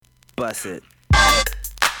Bust it.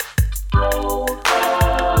 That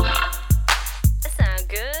sound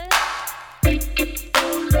good.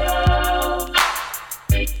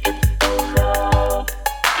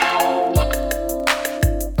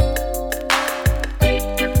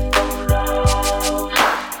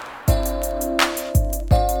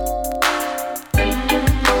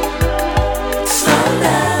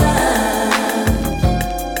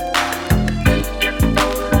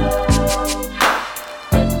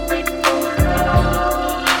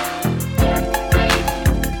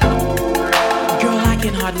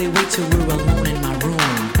 Hardly wait till we're alone in my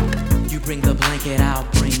room. You bring the blanket, I'll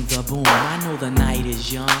bring the boom. I know the night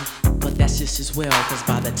is young, but that's just as well, cause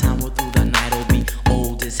by the time we're through the night, we'll be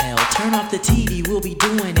old as hell. Turn off the TV, we'll be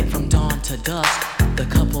doing it from dawn to dusk. The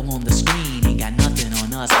couple on the screen ain't got nothing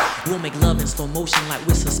on us. We'll make love in slow motion like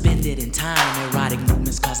we're suspended in time. Erotic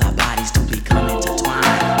movements cause our bodies to become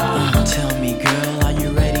intertwined. Tell me, girl, are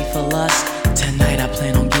you ready for lust? Tonight I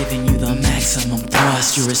plan on giving you the maximum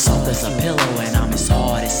thrust. You're as soft as a pillow and I'm as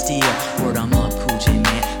hard as steel. Word, I'm up, Coochie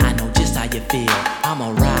man, I know just how you feel. I'm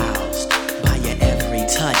aroused by your every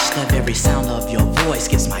touch. The very sound of your voice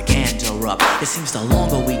gets my gander up. It seems the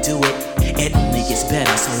longer we do it, it only gets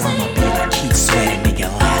better. So I'ma be like Keith Sweat and make it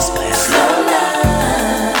last forever. Slow down,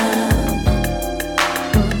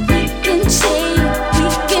 we can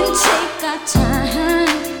take our time.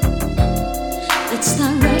 Let's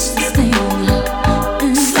not rush this thing.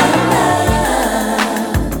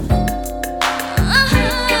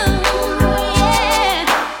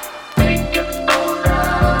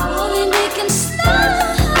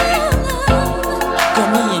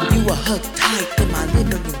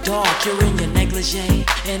 You're in your negligee,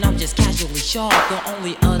 and I'm just casually sharp. The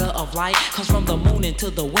only utter of light comes from the moon into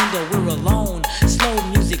the window. We're alone, slow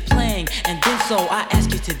music playing, and then so I ask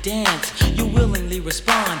you to dance. You willingly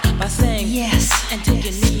respond by saying yes, and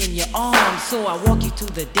taking me in your arms. So I walk you to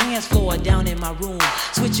the dance floor down in my room.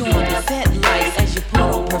 Switch on the set lights as you put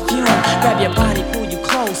on perfume. Grab your body, pull you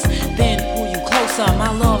close, then pull you closer.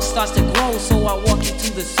 My love starts to grow, so I walk you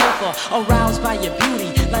to the sofa, aroused by your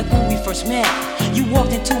beauty, like when we first met. You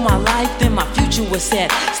walked into my life, then my future was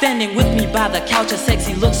set. Standing with me by the couch, a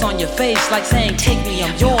sexy looks on your face, like saying, take me,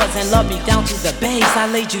 I'm yours, and love me down to the base. I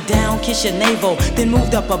laid you down, kissed your navel, then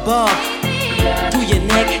moved up above to your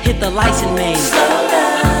neck, hit the lights and made. Slow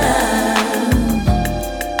down.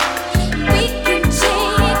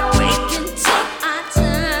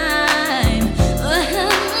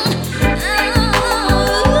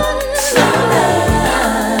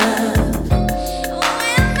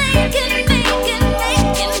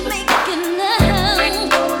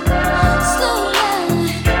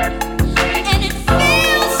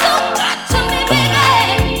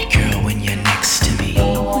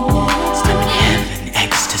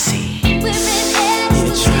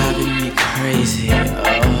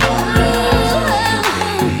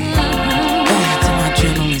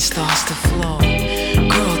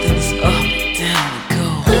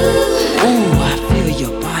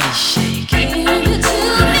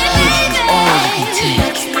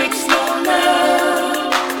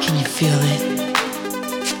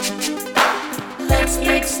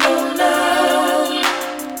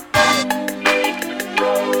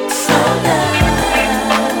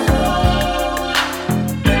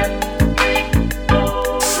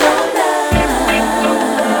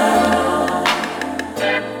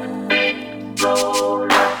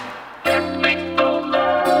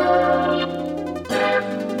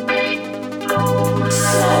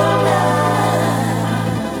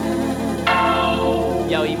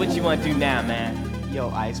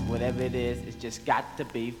 Just got to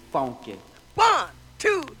be funky. 1,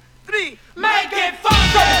 2, 3, make it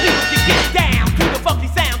funky! So the people can get down to the funky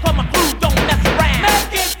sound, cause my crew don't mess around.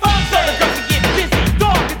 Make it funky! So the girls can get busy,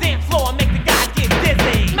 dog the dance floor and make the guys get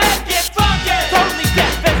dizzy. Make it funky! Totally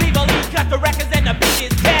deaf as evilly cut the records and the beat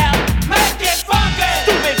is deaf. Make it funky!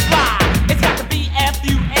 Stupid fly, it's got to be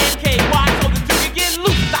F-U-N-K-Y, so the two can get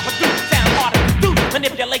loose. Stop a dude, sound harder to do.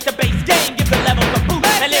 Manipulate the bass game, give the levels a boost.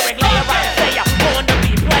 And lyric layer, I say I'm born to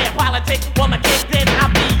be player politics. Woman kicked in,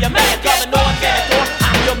 I'll be your man. Governor, senator,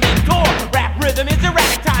 I'm your mentor. Rap rhythm is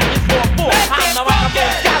erratic, time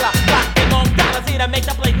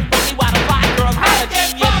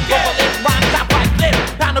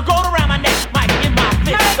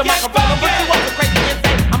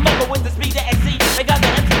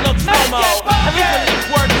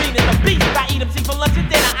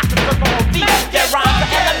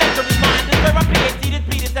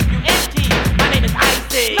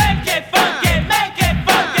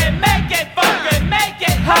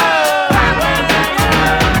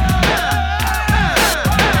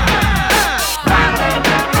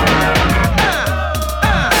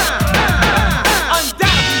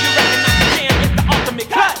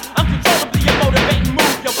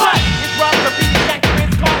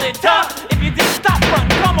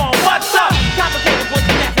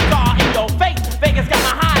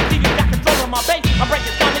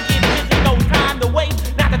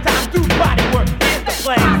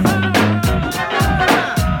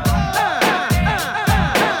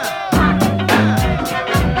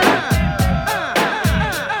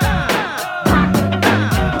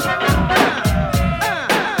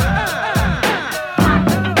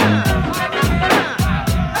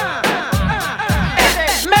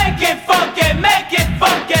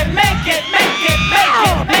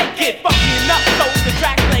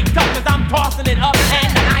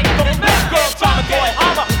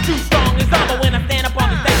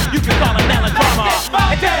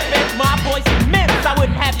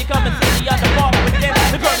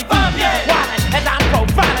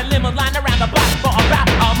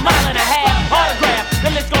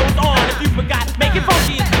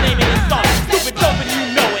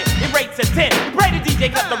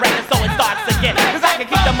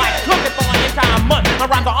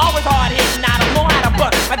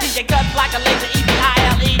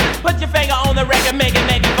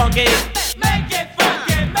funky. Make it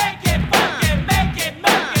funky, make it funky, make it,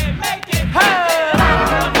 make it, make it funky.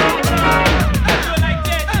 I do it like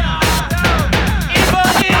that, y'all.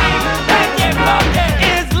 Ebony, make it funky.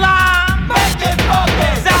 Islam, make it funky.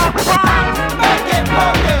 South Bronx, make it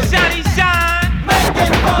funky. Johnny Shine, make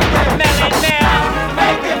it funky. Melly Mel,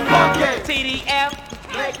 make it funky. TDF,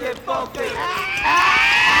 make it funky.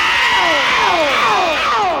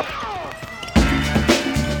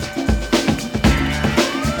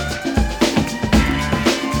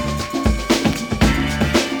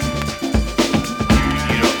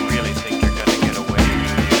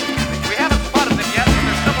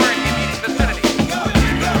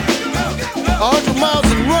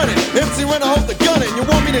 MC Renner hold the gun in. You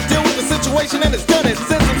want me to deal with the situation and it's done it.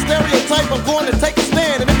 Since I'm stereotype, I'm going to take a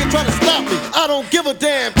stand. And if you're trying to stop me, I don't give a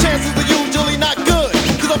damn. Chances are usually not good,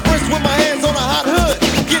 cause I'm first with my hands on a hot hood.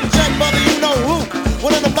 Getting jacked by the you-know-who.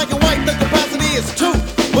 When in the black and white, the capacity is 2.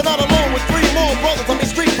 But not alone with 3 more brothers. I mean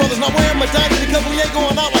street brothers, not wearing medallions because we ain't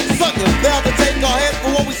going out like suckers. They have to take our heads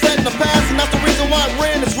for what we said in the past, and that's the reason why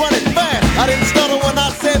Ren is running fast. I didn't stutter when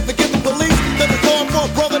I said forget the police, cause it's hard for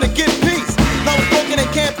a brother to get peace. Now it's broken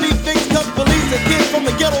and can't be fixed, cause police and kids from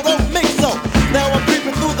the ghetto don't mix so. Now I'm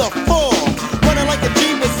creeping through the fall, running like a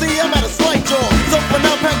G, but see I'm at a slight jaw. So for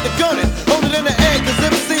now pack the gun in, hold it in the air, cause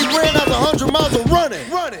MC Ren has 100 miles of running.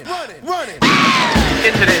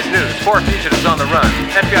 In today's news, 4 fugitives on the run.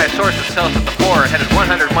 FBI sources tell us that the 4 are headed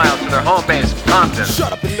 100 miles to their home base, Compton.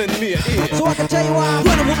 Shut up and lend me an ear. So I can tell you why I'm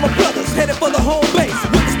running with my brothers, headed for the home base.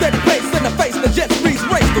 With a steady pace in the face, the jet streets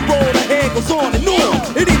race. The road ahead goes on and on.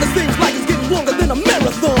 It even seems like it's getting longer than a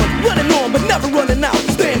marathon. Running on, but never running out.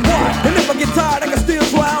 Staying wide, and if I get tired, I can still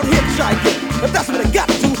try out hitchhiking. If that's what I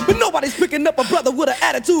gotta do, but nobody's picking up a brother with an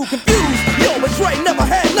attitude. Confused, yo, but Trey never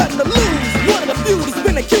had nothing to lose. One of the few that's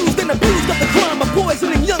been accused and abused of the crime of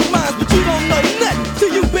poisoning young minds, but you don't know nothing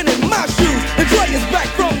till you've been in my shoes. And Trey is back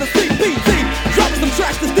from the CPT, dropping some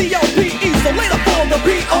tracks to DOPE. So later for the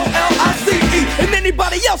POLICE. And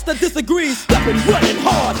anybody else that disagrees, stepping, running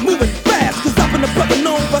hard, moving fast. Cause I've been a brother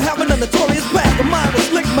known for having a notorious past. My mind was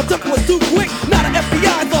slick, my temper was too quick. Now the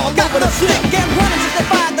FBI's all over the shit. Stick and running since they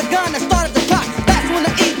fired the gun and started the clock. That's when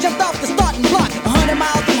the E jumped off the starting block. 100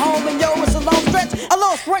 miles from home and yo, it's a long stretch. A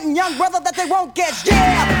little sprinting young brother that they won't get.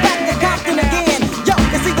 Yeah, back to Compton again. Yo,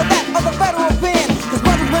 it's either that or the federal pen. Cause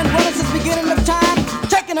brothers been running since beginning of time.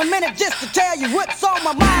 Taking a minute just to tell you what's on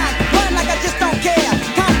my mind. Running like I just don't care.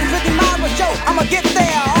 Compton's 50 miles, but yo, I'ma get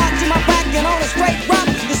there. Arching my back and on a straight route.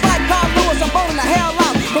 Just like Carl Lewis, I'm bowling the hell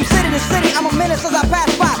out. From city to city, I'm a menace as I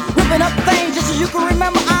pass by. Ripping up things just so you can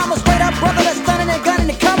remember I'm a straight up brother that's stunning and gunning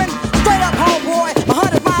and coming. Straight up homeboy,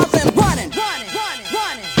 100 miles and running.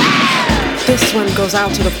 This one goes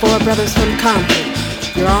out to the 4 brothers from Compton.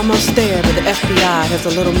 You're almost there, but the FBI has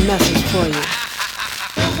a little message for you.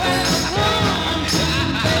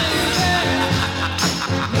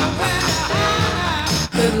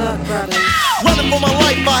 Good luck, brothers. Running for my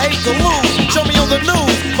life, I hate to lose. Show me on the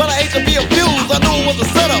news, but I hate to be abused. I knew it was a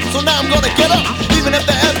setup, so now I'm gonna get up. Even if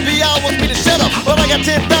the FBI wants me to shut up, but I got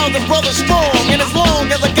 10,000 brothers strong. And as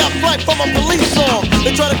long as I got flight from a police song,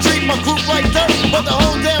 they try to treat my group like dirt, but the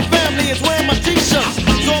whole damn family is wearing my t-shirts.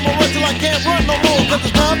 So I'ma run till I can't run no more, cause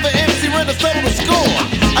it's time for MC Ren to settle the score.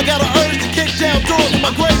 I got an urge to kick down doors in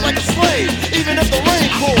my grave like a slave, even if the rain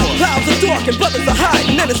pours. Clouds are dark and brothers are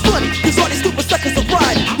hiding, and it's funny, cause all these stupid suckers are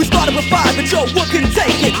riding. We started with 5, but yo, one couldn't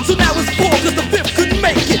take it. So now it's 4, cause the 5th couldn't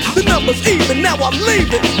make it. The number's even, now I'm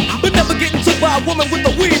leaving, but never getting took by a woman with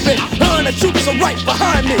a weaving. Her and the troopers are right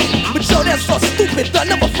behind me, but yo, that's so stupid, they'll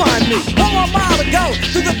never find me. 1 more mile to go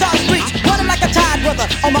through the dark streets, running like a tide brother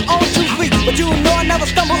on my own 2 feet. But you know I never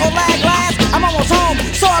stumble or lag last. I'm almost home,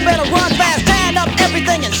 so I better run fast, tying up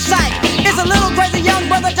everything in sight. It's a little crazy young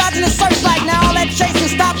brother dodging the searchlight. Now all that chasing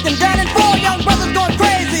stopped and done, and 4 young brothers going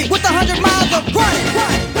crazy with 100 miles of running.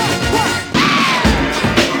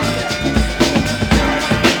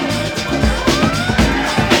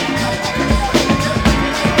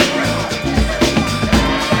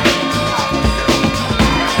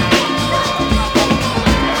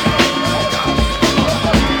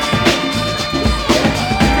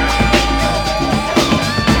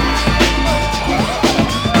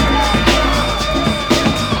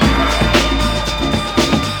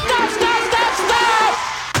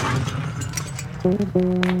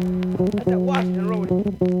 That's that Washington Road.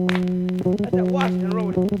 That's that Washington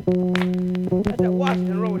Road. That's that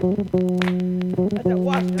Washington Road. That's that Washington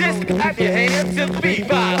Road. Just clap your hands to the beat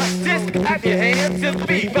vibe. Just clap your hands to the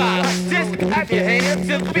beat vibe. Just clap your hands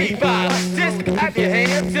to the beat vibe. Just clap your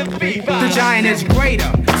hands to the beat vibe. The giant is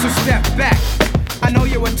greater, so step back. I know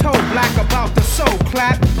you were told black about the soul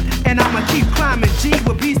clap, and I'ma keep climbing G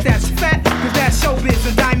with beats that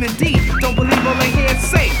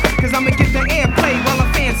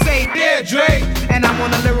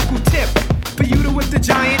the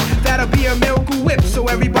giant, that'll be a miracle whip. So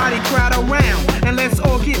everybody crowd around and let's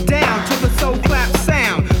all get down to the soul clap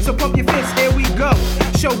sound. So pump your fists, here we go.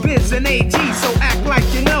 Showbiz and AG, so act like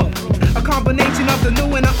you know. A combination of the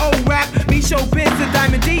new and the old rap. Me, Showbiz and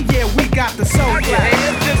Diamond D, yeah, we got the soul clap. Your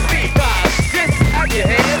hands just beat by. This out your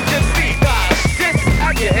hands just beat by. This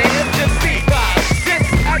out your hands just beat by. This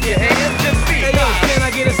out your hands just beat by. Hey yo, can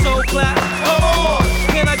I get a soul clap? Come on.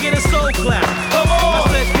 Can I get a soul clap? Come on.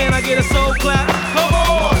 I said, can I get a soul clap? Come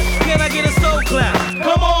on. Can I get a soul clap?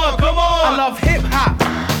 Come on, come on. I love hip hop,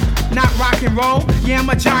 not rock and roll. Yeah, I'm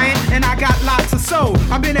a giant and I got lots of soul.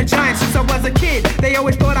 I've been a giant since I was a kid. They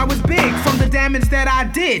always thought I was big from the damage that I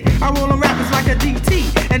did. I roll on rappers like a DT.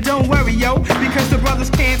 And don't worry, yo, because the brothers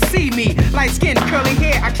can't see me. Light skin, curly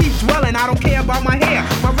hair, I keep dwelling. I don't care about my hair.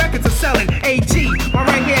 My records are selling. AG, my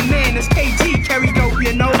right hand man is KG. Carry dope,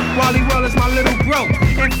 you know. Wally World is my little bro.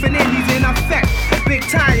 Infinite, he's in effect. Big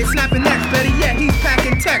tire, snapping necks. Better yet, he's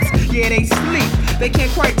packing text. Yeah, they sleep. They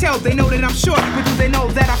can't quite tell. They know that I'm short, but do they know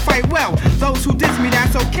that I fight well? Those who diss me,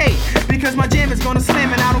 that's okay, because my jam is gonna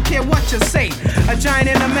slam and I don't care what you say. A giant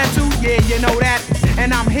in the mental, yeah, you know that.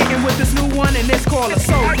 And I'm hitting with this new one and it's called a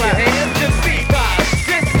soul clap. Your hands just beat by.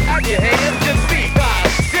 This out your hands just beat by.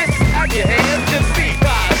 This out your hands just beat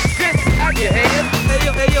by. This out your hands.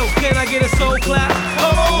 Hey yo, can I get a soul clap?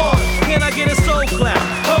 Come on. Can I get a soul clap?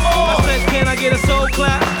 Come on. I said, can I get a soul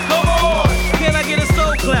clap? Come on. Can I get a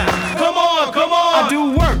soul clap? Come on, come on. I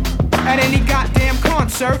do work at any goddamn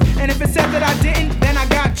concert, and if it said that I didn't, then I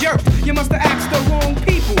got jerked. You must have asked the wrong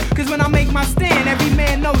people, cause when I make my stand, every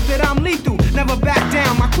man knows that I'm lethal. Never back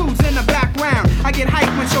down, my crew's in the background. I get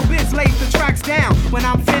hyped when Showbiz lays the tracks down. When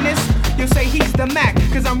I'm finished, you'll say he's the Mac,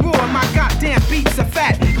 cause I'm raw and my goddamn beats are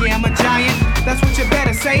fat. Yeah, I'm a giant, that's what you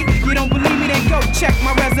better say. You don't believe me, then go check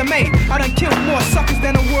my resume. I done killed more suckers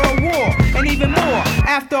than a world war, and even more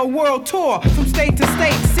after a world tour. From state to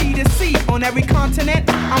state, sea to sea, on every continent,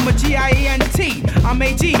 I'm a G-I-E-N-T. I'm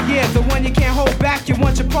AG, yeah, the one you can't hold back. You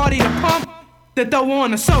want your party to pump? Then throw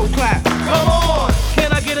on a soul clap. Come on.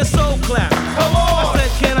 Can I get a soul clap? Come on. I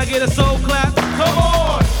said, can I get a soul clap? Come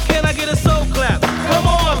on. Can I get a soul clap? Come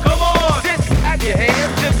on, come on. This out your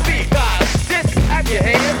hands just beat by. This out your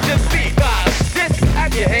hands just beat by. This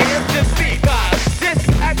out your hands just beat by. This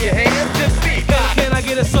out your hands just beat by. Can I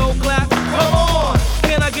get a soul clap? Come on.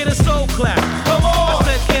 Can I get a soul clap? Come on. I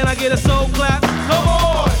said, can I get a soul clap? Come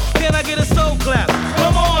on. Can I get a soul clap?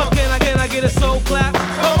 Come on. Can I get a soul clap?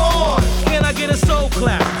 Come on. Can I get a soul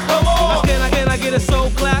clap? Come on. Can I get a soul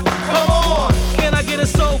clap? Come on. Can I get a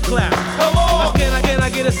soul clap? Come on. Can I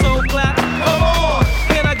get a soul clap? Come on.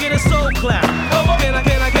 Can I get a soul clap? Come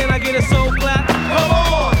on. Can I get a soul clap? Come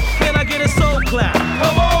on. Can I get a soul clap?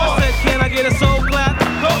 Come on. I said, can I get a soul clap?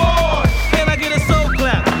 Come on. Can I get a soul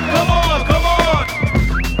clap? Come on, come on.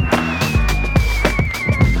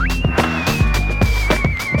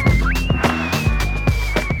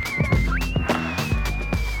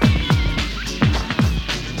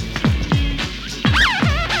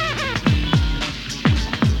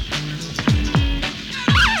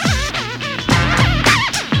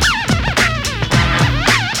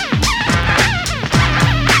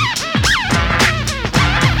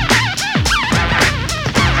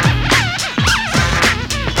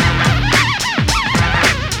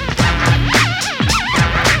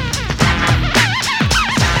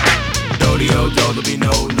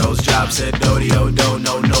 Said Dodio, don't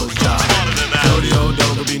no nose job. Dodio,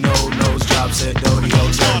 don't be no nose job. Said Dodio,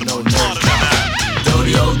 don't no nose job.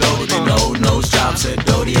 Dodio, don't be no nose job. Said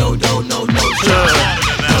Dodio, don't no nose job.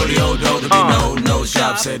 Dodio, don't be no nose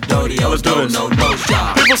job. Said Dodio, don't no nose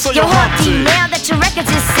job. Yo, Hawky, now that your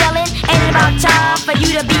records is selling, ain't it about time for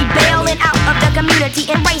you to be bailing out of the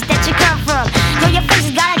community and race that you come from? Yo, your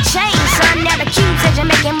face has gotta change, son. Now the cube says you're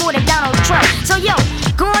making more than Donald Trump. So yo,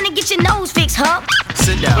 go on and get your nose fixed, huh?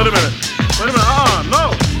 Sit down. Wait a minute.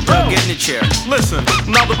 No. Get in the chair. Listen,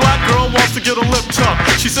 now the black girl wants to get her lip tucked.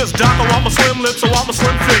 She says, Doc, I want my slim lips, I want my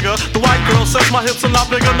slim figure. The white girl says my hips are not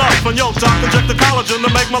big enough. And yo, Doc, inject the collagen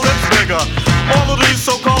to make my lips bigger. All of these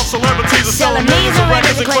so-called celebrities are selling millions of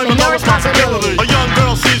records and claiming no responsibility. A young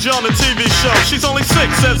girl sees you on a TV show. She's only 6,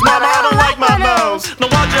 says, Mama, I don't like my nose. Now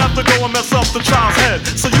why'd you have to go and mess up the child's head?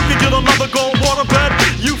 So you can get another gold water bed?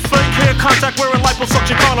 You fake hair contact wearing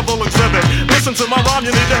liposuction carnival exhibit. Listen to my rhyme,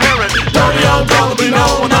 you need to hear it. Dodio, don't be no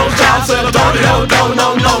nose job. Said a Dodio, don't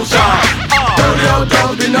no nose job. Dodio,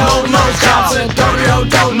 don't be no nose job. Said Dodio,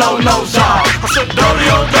 don't no nose job. I said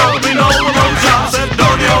Dodio, don't be no nose job. Said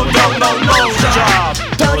Dodio, don't no nose job.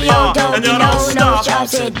 Dodio, don't And be you no don't nose stop. job.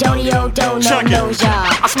 Said Dodio, don't Check no it. nose job.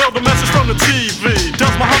 I smell the message from the TV.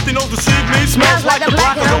 Does my Humpty nose deceive me? Smells like the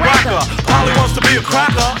black of the whacker. Polly wants to be be a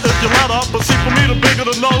cracker if you let her. But see, for me, the bigger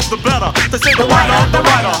the nose, the better. They say the whiter, the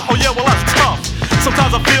writer. Oh yeah, well that's tough.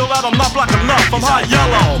 Sometimes I feel that I'm not black enough. I'm high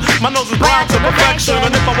yellow. My nose is brown to perfection.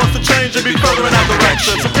 And if I was to change, it'd be further in that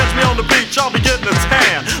direction. So catch me on the beach, I'll be getting a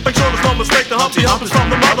tan. Make sure there's no mistake, the Humpty Hump is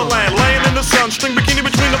from the motherland. Laying in the sun, string bikini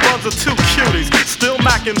between the buns of two cuties. Still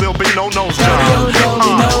macking, there'll be no nose job.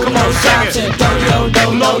 Come on, sing it.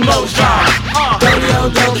 No nose job.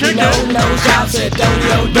 Kick it. No nose job.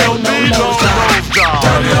 There'll be no nose job.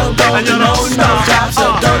 And you don't stop.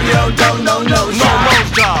 No nose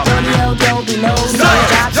job. Don't be no nose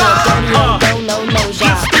job.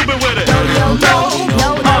 Get stupid with it. No nose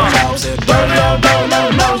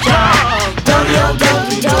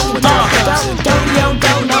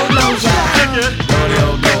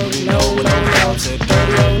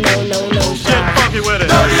Get funky with it.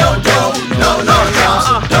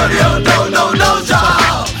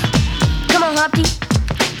 Come on, Humpty.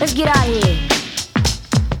 Let's get out of here.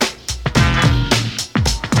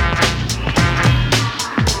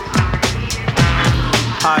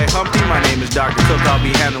 Hi, Humpty. My name is Dr. Cook. I'll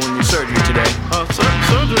be handling your surgery today.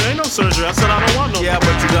 Surgery? Ain't no surgery. I said I don't want no. Yeah,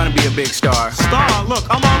 but you're gonna be a big star. Star? Look,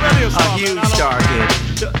 I'm already a star. A huge star, kid.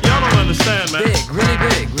 Y'all don't understand, man. Big, really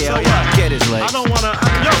big. Yeah, So well, what? get his legs. I don't wanna.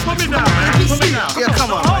 Yo, put me down, man. Put me down. Yeah,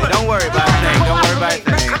 come on, man. Don't worry about a thing. Don't worry about a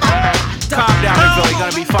thing. Calm down, Phil. You're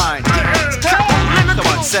gonna be fine. Come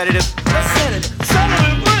on, sedative.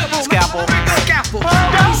 Scalpel.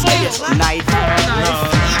 Knife.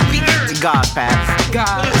 Gauze pads.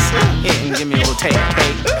 Hit and give me a little tape.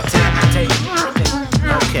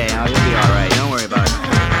 Okay, now you'll be alright. Don't worry about it.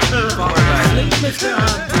 Don't worry about it.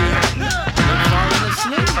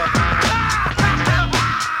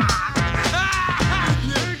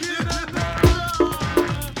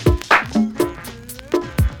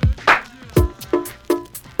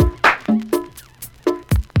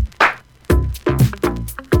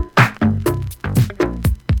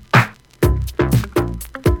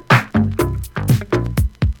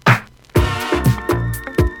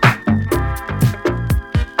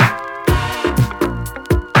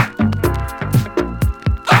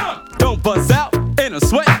 Buzz out in a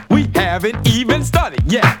sweat, we haven't even started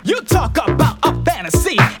yet. You talk about a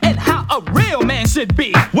fantasy and how a real man should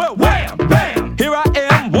be. Well, wham, bam, here I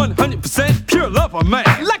am, 100% pure lover man.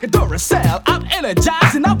 Like a Duracell, I'm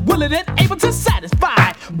energized and I'm willing and able to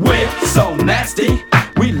satisfy. We're so nasty,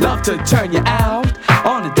 we love to turn you out.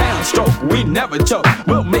 On the downstroke, we never choke,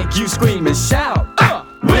 we'll make you scream and shout.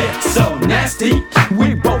 We're so nasty,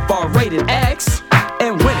 we both are rated X.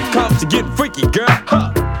 And when it comes to getting freaky, girl,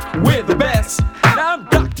 we're the best. Now I'm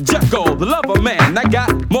Dr. Jekyll, the lover man. I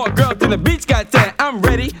got more girls than the beach got tan. I'm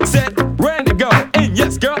ready, set, ready to go. And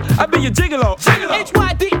yes, girl, I'll be your gigolo.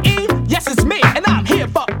 H-Y-D-E, yes, it's me. And I'm here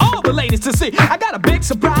for all the ladies to see. I got a big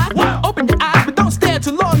surprise. Wow. Open your eyes, but don't stare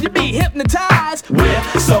too long, you'll be hypnotized. We're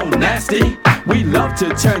so nasty, we love to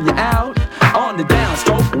turn you out. On the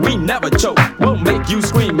downstroke, we never choke. We'll make you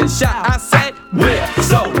scream and shout. I said, we're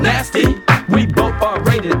so nasty, we both are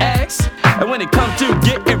rated X. And when it comes to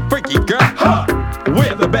getting freaky, girl,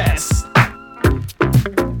 we're the best.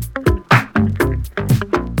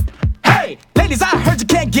 Hey, ladies, I heard you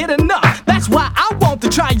can't get enough. That's why I want to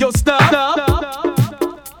try your stuff.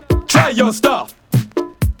 Try your stuff.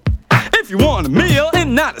 If you want a meal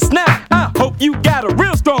and not a snack, I hope you got a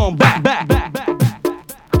real strong back.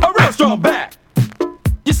 A real strong back.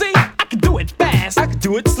 You see, I can do it fast, I can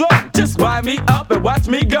do it slow. Just wind me up and watch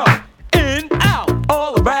me go. In, out,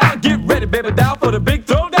 all around. Get ready, baby, down for the big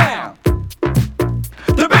throwdown.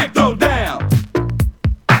 The big throwdown.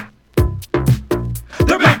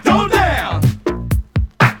 The big throwdown.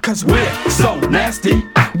 Cause we're so nasty,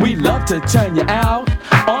 we love to turn you out.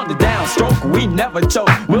 On the downstroke, we never choke.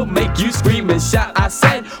 We'll make you scream and shout. I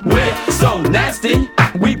said, we're so nasty,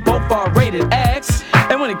 we both are rated X.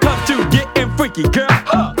 And when it comes to getting freaky, girl,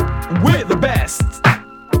 we're the best.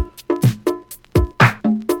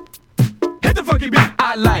 Hit the funky beat.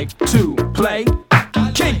 I like to play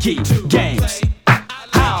kinky games.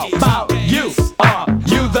 How about you? Are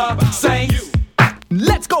you the same?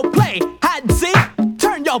 Let's go play hide and seek.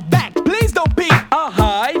 Turn your back, please don't peek. I'll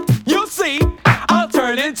hide, you'll see. I'll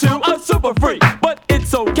turn into a super freak. But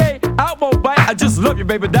it's okay, I won't bite. I just love you,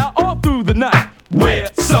 baby, doll, all through the night. We're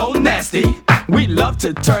so nasty, we love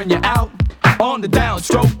to turn you out. On the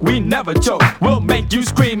downstroke, we never choke. We'll make you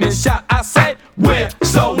scream and shout. I said, we're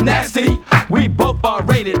so nasty, we both are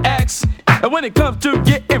rated X. And when it comes to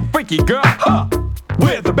getting freaky, girl,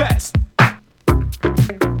 we're the best.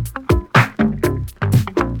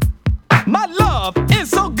 My love is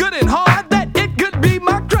so good and hard that it could be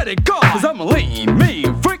my credit card. Cause I'm a lean,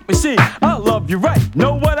 mean freak machine. I love you right,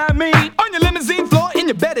 know what I mean? On your limousine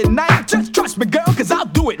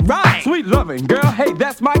loving, girl. Hey,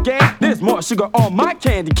 that's my game. There's more sugar on my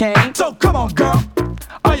candy cane. So come on, girl.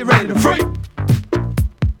 Are you ready to freak?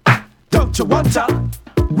 Don't you want to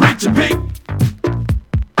reach your peak?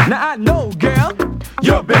 Now I know, girl,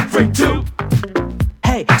 you're a big freak too.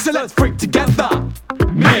 Hey, so let's freak together,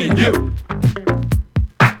 me and you.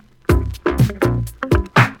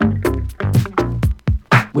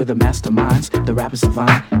 We're the masterminds, the rappers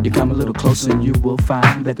divine. You come a little closer and you will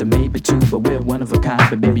find that there may be two, but we're one of a kind.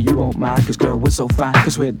 But baby, you won't mind, cause girl, we're so fine.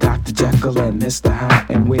 Cause we're Dr. Jekyll and Mr. Hyde,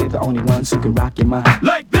 and we're the only ones who can rock your mind.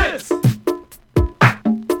 Like this!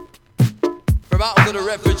 From out to the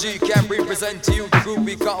refugee camp, we present to you the group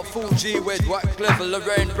we call Fuji with Wycliffe,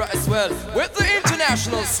 Lorraine, Braswell, with the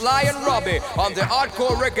international Sly and Robbie on the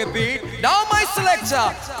hardcore reggae beat. Now my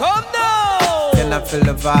selector, come down! Can I feel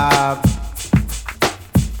the vibe?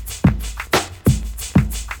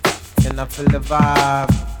 Can I feel the vibe?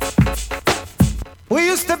 We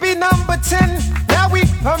used to be number 10, now we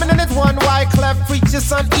permanent at 1. Wyclef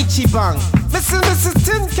preachers on Ichiban. Listen, this is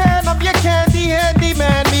Tin Can, I'm your candy handy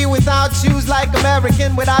man. Me without shoes like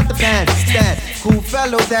American without the bandstand. Cool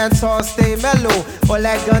fellow, dance hall, stay mellow. All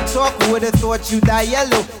that gun talk, who would've thought you die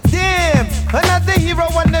yellow? Damn, another hero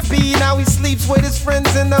wanna be. Now he sleeps with his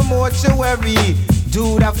friends in the mortuary.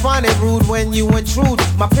 Dude, I find it rude when you intrude.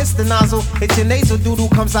 My piston nozzle, it's your nasal doodle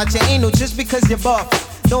comes out your anal just because you're buff.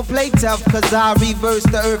 Don't play tough, cause I reverse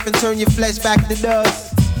the earth and turn your flesh back to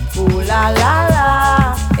dust. Ooh la la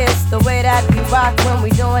la, it's the way that we rock when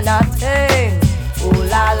we doing our thing. Ooh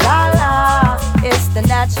la la la, it's the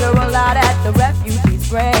natural law that the refugees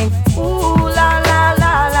bring. Ooh la la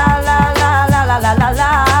la la la la la la la la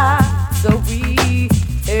la. So we,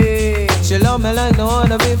 hey. Shalom, I know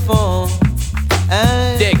wanna be fun.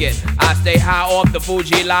 Dig it, I stay high off the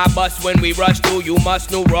Fuji line bus when we rush through. You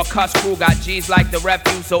must know raw cuss crew got G's like the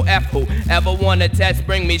refuse, so F who ever wanna test,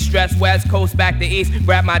 bring me stress. West Coast back to East,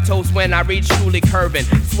 grab my toast when I reach truly curving,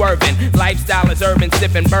 swerving. Lifestyle is urban,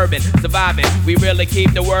 sipping bourbon, surviving. We really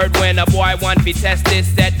keep the word when a boy want be test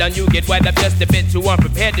this set. Done you get wet up just a bit too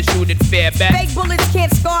unprepared to shoot it fair bet. Fake bullets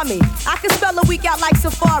can't scar me. I can spell a week out like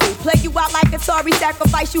Safari, play you out like Atari,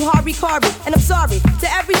 sacrifice you Harvey Carvey. And I'm sorry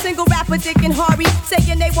to every single rapper, Dick and Harvey,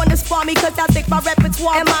 saying they wanna spar me cause I think my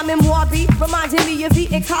repertoire and my memoir be reminding me of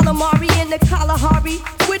eating calamari in the Kalahari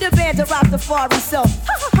with a band of Rastafari. So, ha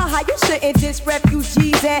ha ha ha, you shouldn't diss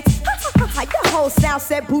refugees and ha ha ha ha, your whole sound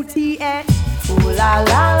said booty and ooh la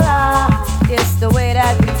la la, it's the way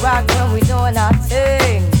that we rock when we doing our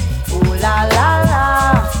thing. Ooh la la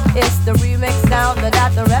la, it's the remix sound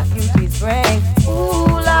that the refugees bring. Ooh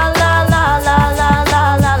la la la la la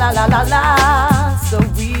la la la la la la. So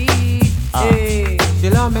we, hey. She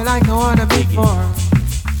love me like I wanna be for.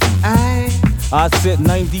 I sit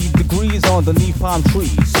 90 degrees underneath palm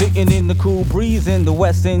trees, sitting in the cool breeze in the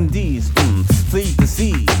West Indies. Sea to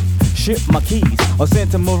sea, ship my keys on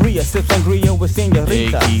Santa Maria, sip sangria with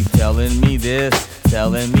senorita. They keep telling me this,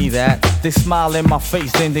 telling me that. They smile in my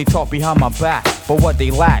face and they talk behind my back, but what they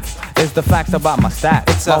lack is the facts about my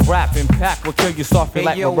stats. My rap impact will kill you softly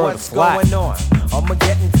like Roberta Flack. What's going on?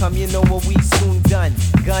 Armageddon come, you know what we soon done.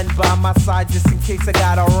 Gun by my side just in case I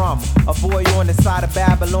got a rum. A boy on the side of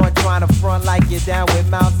Babylon trying to front like you're down with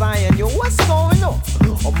Mount Zion. Yo, what's going on?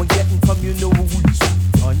 Armageddon come, you know what we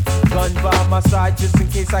soon done. Gun by my side just in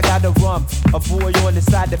case I got a rum. A boy on the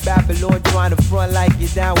side of Babylon trying to front like you're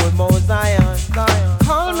down with Mount Zion.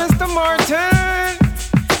 Call Mr. Martin,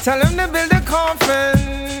 tell him to build a coffin.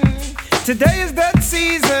 Today is that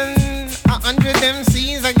season. 100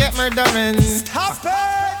 MCs I get murdering. Stop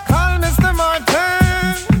it! Call Mr.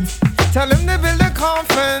 Martin, tell him to build a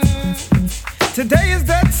coffin. Today is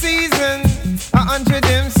that season. 100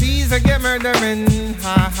 MCs I get murdering.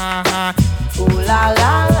 Ha ha ha. Ooh la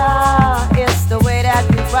la la, it's the way that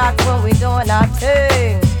we rock when we doing our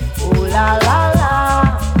thing. Ooh la la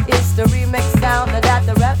la, it's the remix sound that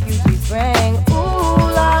the refugees bring. Ooh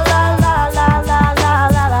la la la la la la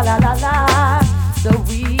la la la la la. So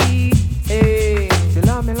we, hey. You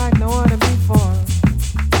love me like no other before.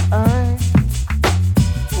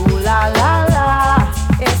 Ooh la la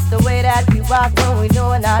la, it's the way that we rock when we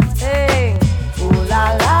doing our thing. Ooh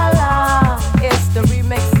la la la, it's the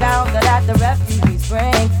remix sound that the refugees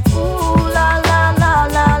bring. Ooh la la la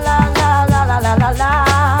la la la la la la la la.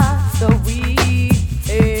 So we,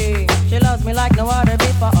 hey. She loves me like no other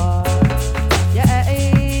before. Yeah,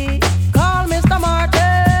 hey. Call Mr.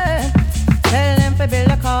 Martin, tell him to build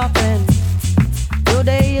a coffin.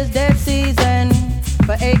 Today is dead season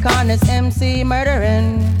for Akon is MC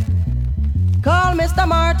murdering. Call Mr.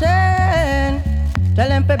 Martin, tell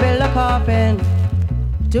him to build a coffin.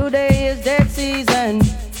 Today is dead season.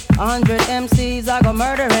 100 MCs I go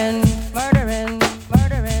murdering, murdering.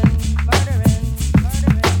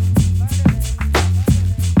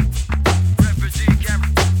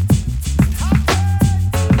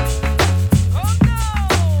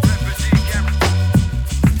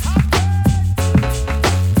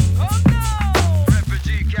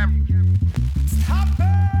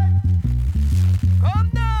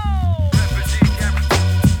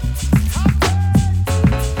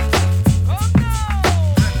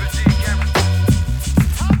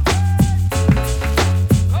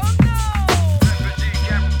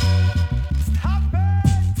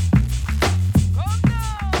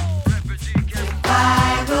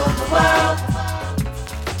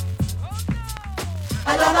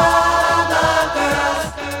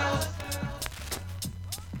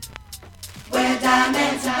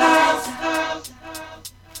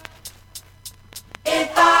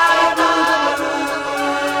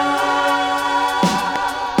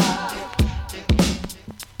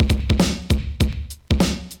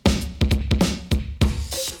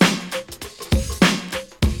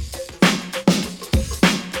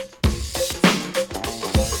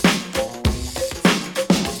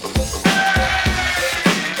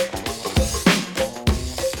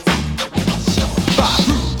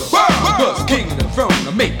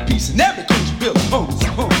 make peace in every country, build a home.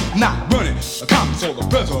 I'm not running a Congress or the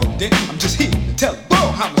president. I'm just here to tell the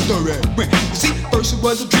world how my story went. You see, first it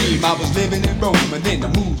was a dream. I was living in Rome, and then I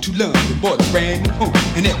moved to London, bought a brand new home.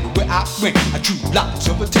 And everywhere I went, I drew lots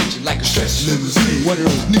of attention, like a stretch limousine, one of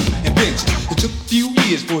those new inventions. It took a few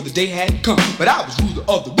years for the day had come, but I was ruler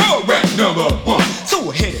of the world, ranked #1. So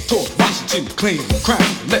I headed toward Washington to claim the crown,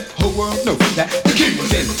 and let the whole world know that the king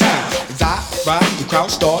was in town. As I arrived, the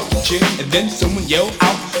crowd started to cheer, and then someone yelled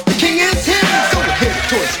out, "The king is here!" So I headed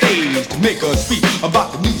toward the stage to make a speech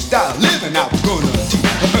about the new style of living I was gonna teach.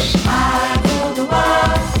 I rule the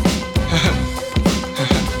world.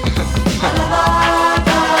 I love all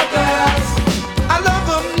the girls. I love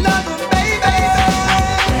them, baby.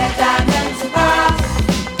 Red diamonds and pearls.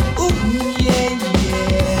 Ooh, yeah,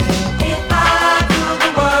 yeah. If I rule the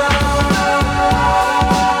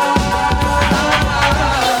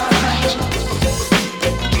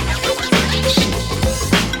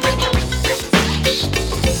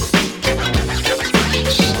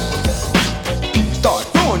People started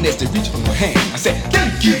throwing as they reached for my hand. I said,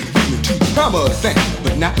 thank you to the promised land.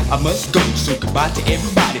 But now I must go, so goodbye to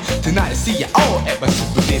everybody. Tonight I see you all at my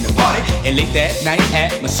super dinner party. And late that night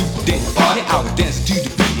at my super dinner party, I was dancing to the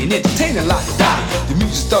beat and entertaining like a dotty. The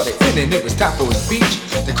music started ending, it was time for a speech.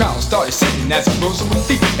 The crowd started singing as I rose on my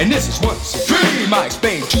feet. And this is once a dream, I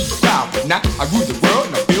explained to the crowd. But now I rule the world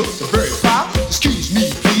and I feel so very proud. Excuse me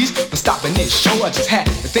please for stopping this show. I just had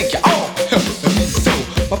to thank you all for helping me so.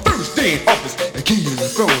 My first day in office, the king of the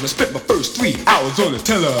throne. I spent my first 3 hours on the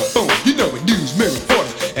telephone. You know it, news,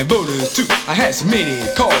 reporters, and voters too. I had so many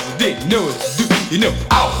calls I didn't know what to do. You know,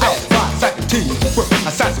 I was at once, I continued to work.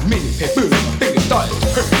 I signed so many papers, my fingers started to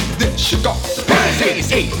hurt. Then I shook off the pen. Say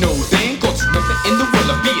this ain't no thing, cause there's nothing in the world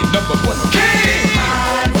of being #1 king.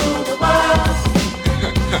 I rule the world.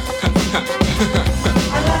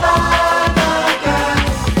 I love all the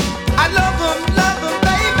girls. I love them,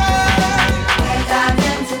 baby. Red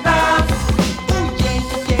diamonds and pearls. Ooh, yeah,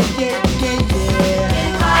 yeah, yeah, yeah, yeah.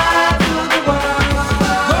 If I rule the world.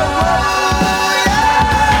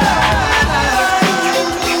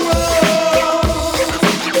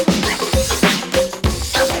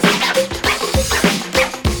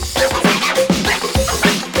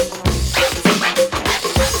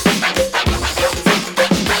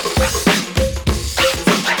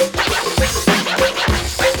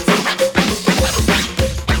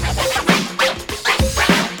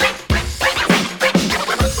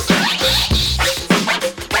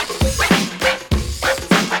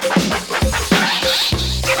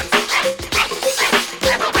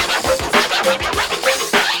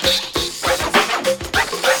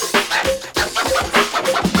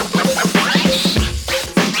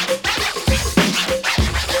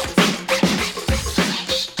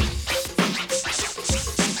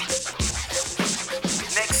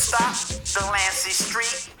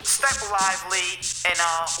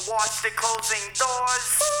 Watch the closing doors.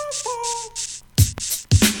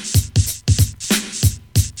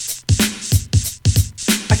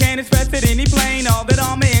 I can't express it any plainer that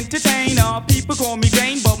I'm an entertainer. People call me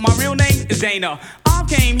Dane, but my real name is Dana. I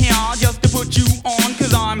came here just to put you on,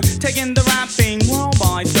 cause I'm taking the rapping world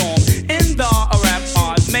by storm. In the rap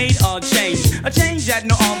I've made a change that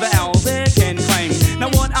no other out there can claim. Now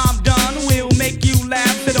what I've done will make you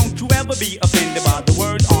laugh, so don't you ever be offended by the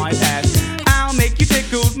word I pass. I'll make you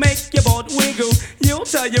tickle, make your butt wiggle. You'll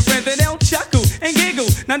tell your friends and they'll chuckle and giggle.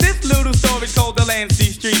 Now this little story's called the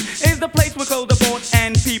Delancey Street. It's the place where clothes are bought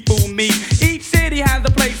and people meet. Each city has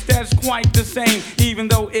a place that's quite the same, even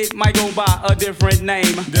though it might go by a different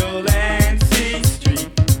name. Delancey Street,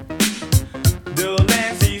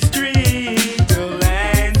 Delancey Street,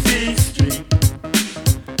 Delancey Street.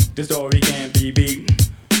 The story can't be beat.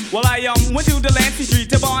 Well, I went to Delancey Street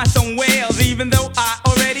to buy some wares, even though I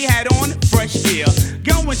already had on fresh gear.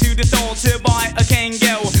 Going to the store to buy a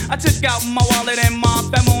Kangol, I took out my wallet and my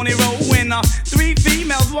family roll. When 3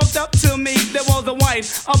 females walked up to me, there was a white,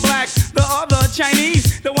 a black, the other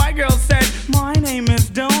Chinese. The white girl said, my name is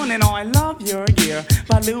Dawn and I love your gear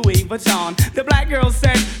by Louis Vuitton. The black girl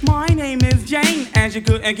said, my name is Jane, and she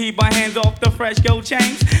couldn't keep her hands off the fresh gold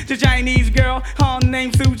chains. The Chinese girl, her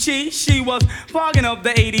name Sue Chi, she was fogging up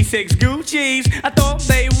the 86 Gucci's. I thought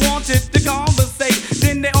they wanted to conversate,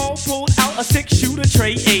 then they all pulled out a 6-shooter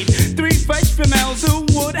tray 8. 3 fresh females, who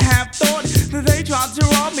would have thought that they tried to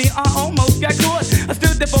rob me? I almost got caught. I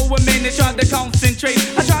stood there for a minute, tried to concentrate.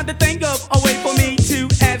 I tried to think of a way for me to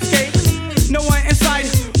escape. No one in sight,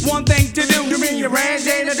 one thing to do. You mean you ran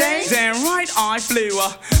day to day? Then right I flew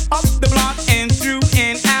up the block and through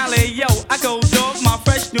an alley. Yo, I go dog my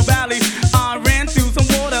fresh new valley. I ran through some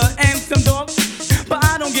water and some dogs, but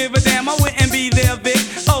I don't give a damn, I wouldn't be there, Vic.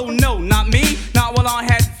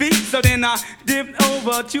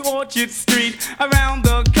 over to Orchard Street, around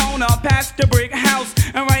the corner, past the brick house,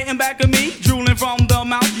 and right in back of me, drooling from the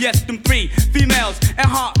mouth. Yes, them three females in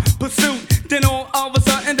hot pursuit. Then all of a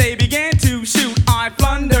sudden they began to shoot. I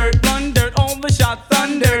blundered, all the shots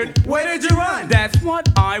thundered. Where did you run? That's what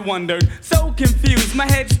I wondered. So confused, my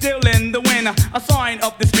head still in the wind. A sign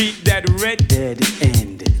up the street that read dead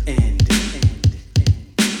end.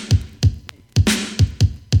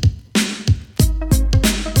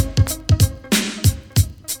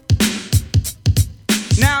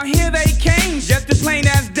 Now here they came, just as plain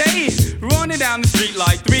as day, running down the street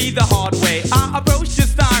like three the hard way. I approached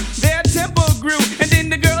this time, their tempo grew, and then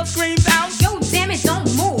the girl screams out, "Yo, damn it, don't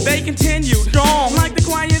move." They continued, strong like the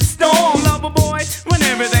quiet storm. Lover boy, run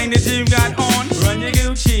everything that you got on. Run your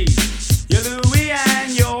Gucci, your Louis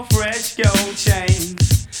and your fresh gold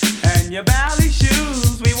chains, and your ballet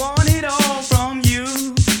shoes. We want it all from you.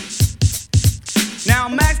 Now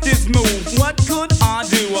match this move, what could I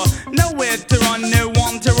do? Nowhere to run, no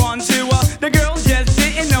one to run to. The girls just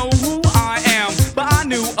didn't know who I am, but I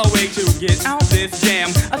knew a way to get out this jam.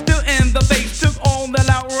 I stood in the face, took all the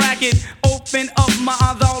loud racket, opened up my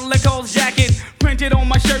Lacoste jacket, printed on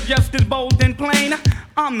my shirt just as bold and plain.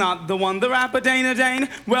 I'm not the one, the rapper Dana Dane.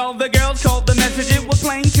 Well, the girls called the message, it was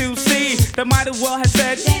plain to see. They might as well have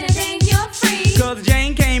said, Dana Dane, you're free. Cause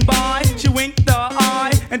Jane came by, she winked the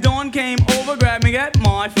eye, and Dawn came over, grabbed me at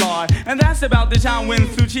my fly. And that's about the time when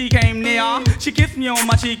Suchi came near. She kissed me on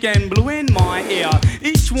my cheek and blew in my ear.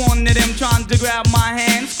 Each one of them trying to grab my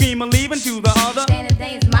hand, scream and leaving to the other. Dana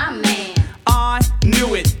Dane's my man. I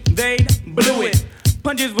knew it, they blew it.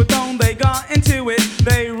 Punches were thrown, they got into it.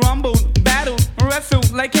 They rumbled, battled,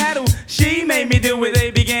 wrestled like cattle. She made me do it, they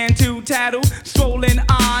began to tattle. Swollen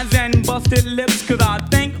eyes and busted lips, cause I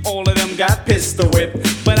think all of them got pistol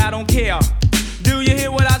whipped. But I don't care. Do you hear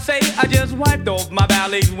what I say? I just wiped off my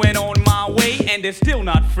ballets, went on my way, and they're still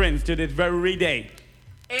not friends to this very day.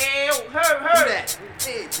 Hey, yo, heard that.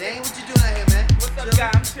 Hey, Dane, what you doing out here, man? What's up, guy?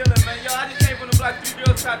 I'm chillin', man. Yo, I just came from the block. 3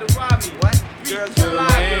 girls tried to rob me. What? Girls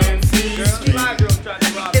fly girls tried to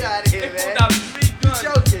rob me. Get out of here, man. They pulled out 3 guns.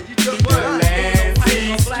 You joking. Wait a minute.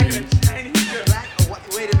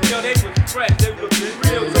 Yo, they was fresh. They was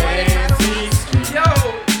real. Yo,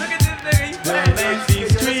 look at this nigga.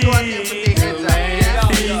 He's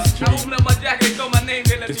I opened up my jacket, they throw my name,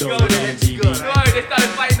 they let me go. They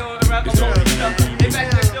started fighting around the world and stuff. They back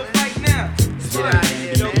there still fighting now.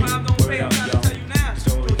 Yo, crime don't pay, I'm trying to tell you now.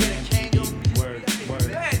 Yo, I would've been handled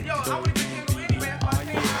anyway if I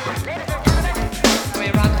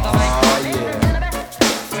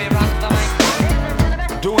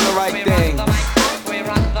Doing the right thing.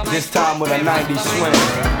 This time with a 90s swing.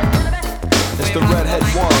 It's the Redhead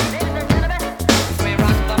One.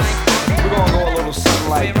 We're gonna go a little something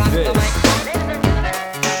like this.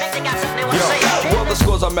 Yo, well, the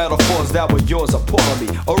scores are metaphors that were yours upon me.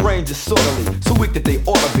 Arranged disorderly, so weak that they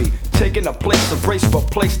ought to be. Taking a place of race,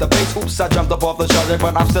 replace the base. Oops, I jumped up off the charger,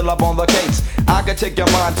 but I'm still up on the case. I can take your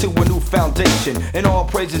mind to a new foundation, and all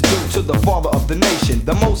praises due to the father of the nation,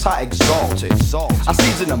 the most high exalted. I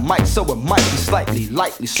season the mic so it might be slightly,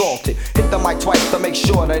 lightly salted. Hit the mic twice to make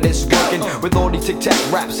sure that it's working. With all these tic-tac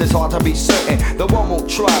raps, it's hard to be certain. The one won't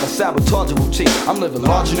try to sabotage a routine. I'm living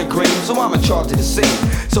larger than cream, so I'm in charge of the scene.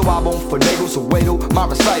 So I won't finagle, so wait my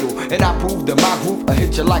recital, and I prove that my groove will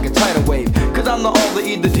hit you like a tidal wave. Cause I'm the all, the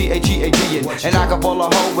E, the D-H-E-A-D-N, and I can pull a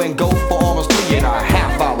hoe and go for almost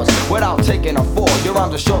 3.5 hours without taking a fall. Your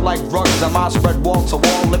rhymes are short like rugs, and I spread wall to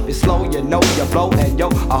wall. If it's slow, you know you blow, and yo,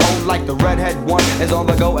 I hold like the Redhead One is on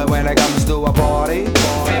the go. And when it comes to a party,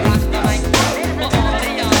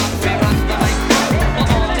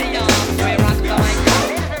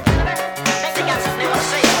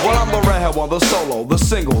 on the solo, the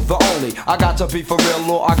single, the only. I got to be for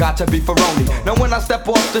real or I got to be for only. Now when I step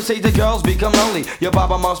off the stage, the girls become lonely. Your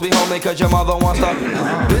papa must be homely cause your mother wants to.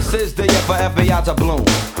 This is the year for FBI to bloom.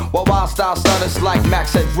 Well, wild style status like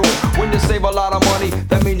Max Headroom. When you save a lot of money,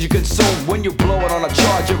 that means you consume. When you blow it on a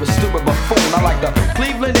charge, you're a stupid buffoon. I like the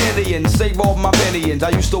Cleveland Indians, save all my millions. I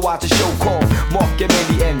used to watch a show called Mark and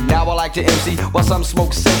Mindy, and now I like to MC while some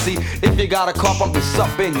smoke sexy. If you got a car, pump this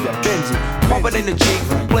up in your Benzie. Pump it in the Jeep,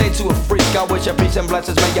 play it to a freak. I wish your peace and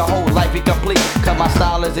blessings make your whole life be complete. Cause my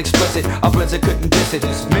style is explicit, a blizzard couldn't diss it.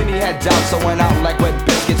 Many had doubts, so went out like wet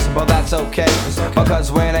biscuits. But that's okay,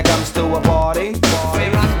 because when it comes to a party, we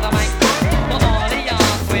rock the mic.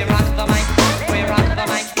 We rock the mic. We rock the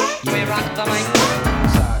mic. We rock the mic.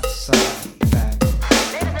 Side, side, back.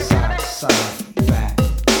 Side, side, back.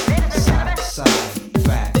 Side, side,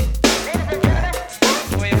 back.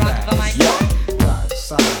 We rock the mic. Side,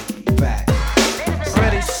 side, back.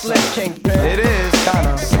 Pretty slick, Kingpin. It is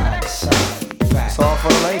kinda. Side, side, back. Soft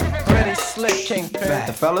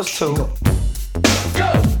fellas too.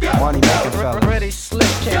 Money making fellas. Ready, slick,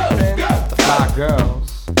 Kingpin. The fly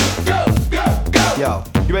girls. Yo,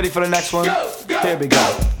 you ready for the next one? Here we go.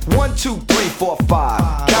 1, 2, 3, 4,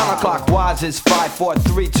 5. Counterclockwise is 5, 4,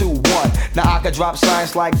 3, 2, 1. Now I could drop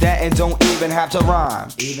science like that and don't even have to rhyme.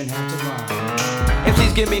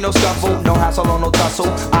 MCs give me no scuffle, no hassle or no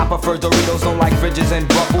tussle. I prefer Doritos, don't like fridges and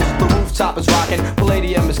ruffles. The rooftop is rocking,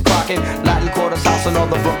 Palladium is clocking. Latin quarters house and all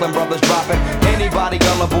the Brooklyn brothers dropping. Anybody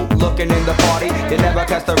gullible looking in the party, you never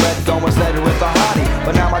catch the red going steady with the hottie.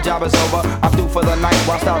 But now my job is over, I'm due for the night.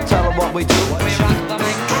 Whilst I'll tell them what we do.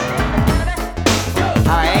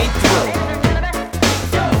 I ain't through.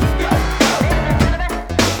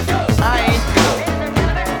 I ain't through.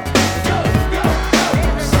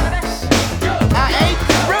 I ain't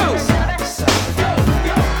through.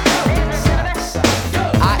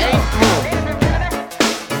 I ain't through.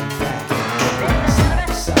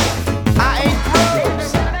 I ain't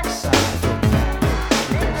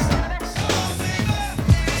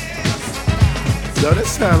through. Yo,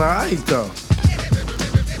 this sound alright though.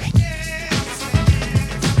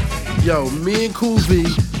 Yo, me and Cool V,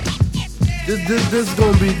 this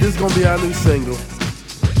gonna be our new single.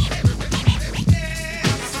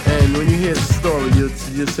 And when you hear the story,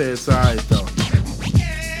 you say it's alright though.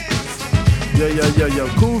 Yo,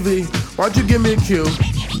 Cool V, why don't you give me a cue?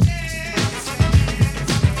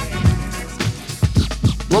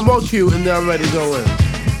 One more cue and then I'm ready to go in.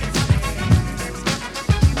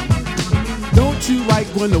 Don't you like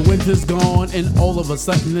when the winter's gone and all of a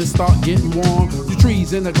sudden it start getting warm? The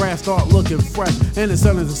trees and the grass start looking fresh and the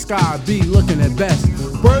sun in the sky be looking at best.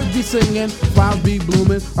 Birds be singing, flowers be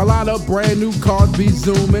blooming, a lot of brand new cars be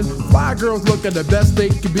zooming. Fly girls looking the best they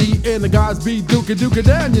can be and the guys be duking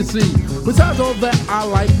down, you see. Besides all that, I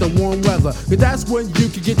like the warm weather, cause that's when you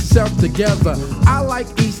can get yourself together. I like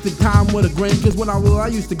Easter time with a grin, cause when I was little I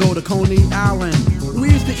used to go to Coney Island. We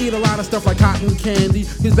used to eat a lot of stuff like cotton candy,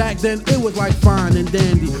 cause back then it was like fine and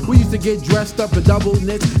dandy. We used to get dressed up in double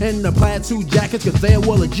knits and the plaid suit jackets cause they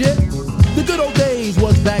were legit. The good old days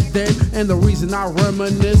was back then, and the reason I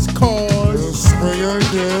reminisce cause it's spring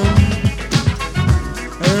again.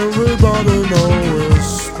 Everybody know it's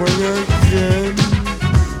spring again.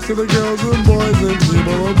 To the girls and boys and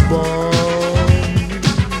people above,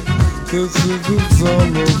 this is the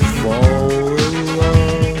time to fall in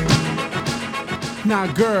love. Now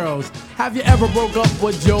girls, have you ever broke up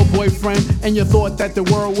with your boyfriend and you thought that the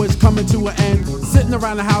world was coming to an end? Sitting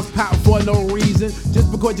around the house pouting for no reason,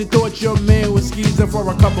 just because you thought your man was skeezing for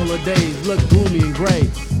a couple of days, looked gloomy and gray,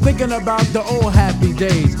 thinking about the old happy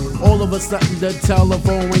days. All of a sudden the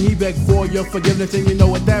telephone ring, he begged for your forgiveness, and you know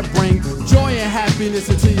what that brings? Joy and happiness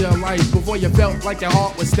into your life before you felt like your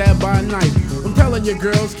heart was stabbed by a knife. I'm telling you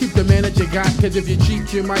girls, keep the man that you got, cause if you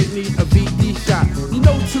cheat you might need a VD shot. You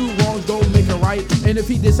know two wrongs don't make it right, and if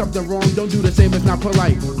he did something wrong, don't do the same, it's not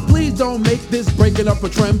polite. Please don't make this breaking up a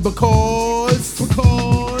trend because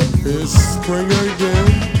it's spring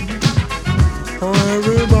again. Oh,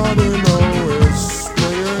 everybody know it's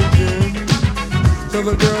spring again. To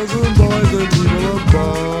the girls and boys and people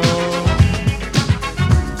above,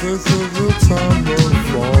 this is the time to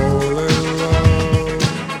fall in love.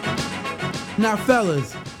 Now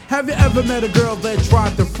fellas, have you ever met a girl that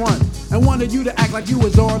tried to front and wanted you to act like you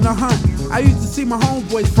was on the hunt? I used to see my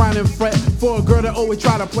homeboys frown and fret for a girl that always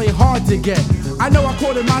try to play hard to get. I know I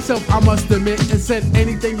quoted myself, I must admit, and said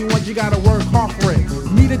anything you want, you gotta work hard for it.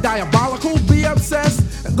 Need a diabolical, be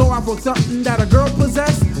obsessed, and go out for something that a girl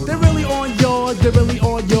possess. They're really on yours, they're really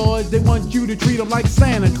on yours. They want you to treat them like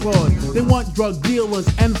Santa Claus. They want drug dealers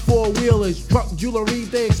and four-wheelers, truck jewelry,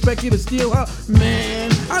 they expect you to steal her.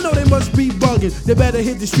 Man, I know they must be bugging. They better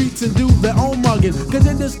hit the streets and do their own mugging, cause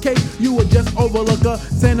in this case, you would just overlook her,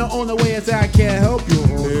 send her on the way and say, I can't help you.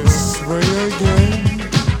 It's spring again.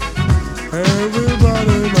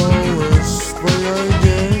 Everybody know it's spring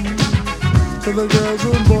again. To the girls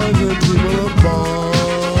and boys and people above,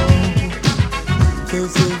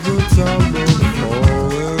 this is the time to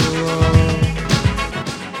fall in love.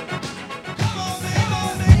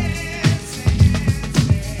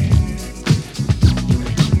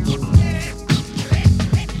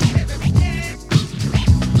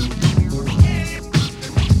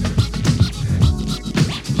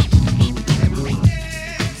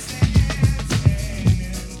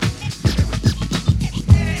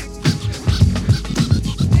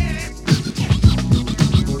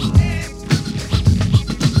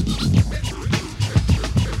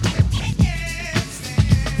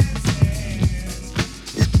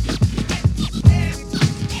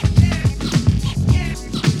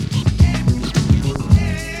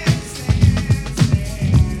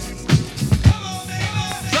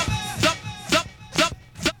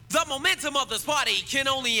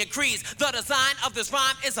 can only increase. The design of this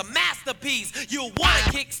rhyme is a masterpiece. You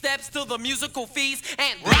wanna kick steps to the musical feast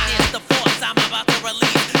and witness the force I'm about to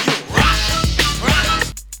release. You rock, rock,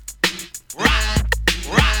 rock,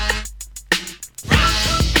 rock,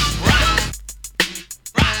 rock,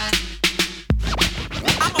 rock.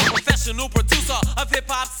 I'm a professional producer of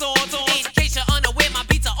hip-hop songs. In case you're unaware, my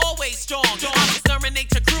beats are always strong. I'll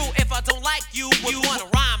exterminate your crew if I don't like you. If you wanna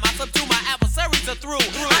rhyme, I subdue my adversaries are through.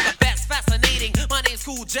 I'm the best, fascinating. My name's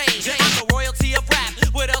Cool J. I'm the royalty of rap.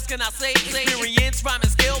 What else can I say? Experience, rhyming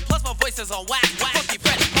skill, plus my voice is on wax. Funky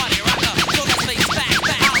Freddy, party rocker. So let's face back. I'll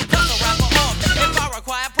cut the rapper off if I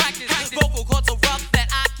require practice. Vocal cords so rough that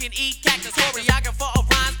I can eat cactus. Choreographer of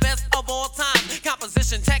rhymes, best of all time.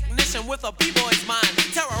 Composition technician with a b-boy's mind.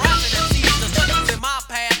 Terrorizing MCs, the struggles in my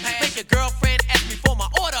path. Make your girlfriend ask me for my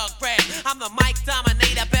autograph. I'm the mic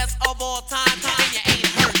dominator, best of all time. And you ain't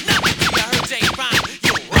heard nothing till you heard Jay rhyme.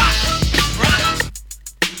 You rock, rock,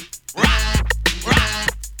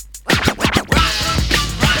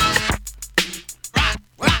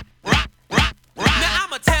 rock, rock, now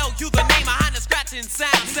I'ma tell you the name behind the scratching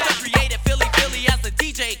sound. The creative Philly as the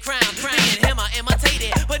DJ crown. Me and him are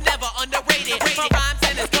imitated, but never underrated. My rhymes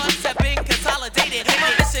and his thoughts have been consolidated.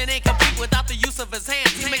 My mission ain't complete without the use of his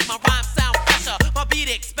hands. He makes my rhymes sound fresher, my beat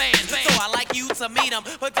expands. So I like you to meet him,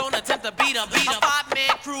 but don't attempt to beat him. A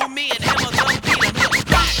five-man crew, me and him are gonna beat him. He'll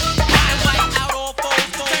crack and wipe out all foes.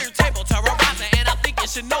 Turntable terrorizer, and I think you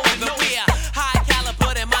should know that we're high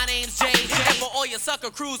caliber, and my name's Jay. And for all your sucker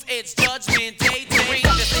crews, it's Judgment Day. During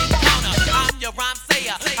this encounter, I'm your rhyme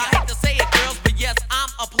sayer. I hate to say it, girls, but yes, I'm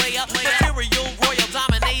a player. Material, royal,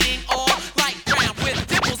 dominating all. Like ground with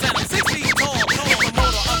dimples and I'm 6 feet tall. I'm a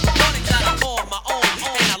motor of recordings that I call my own.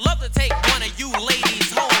 And I love to take one of you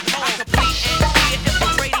ladies home. I'm complete and clear,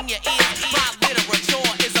 infiltrating your ears. My literature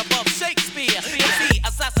is above Shakespeare. MC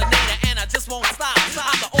assassinator, and I just won't stop.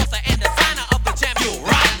 I'm the author and designer of the jam. You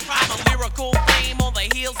rock. I'm a lyrical flame on the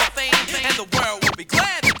heels of fame, and the world will be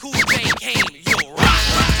glad that Cool J came. You rock,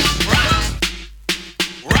 rock, rock,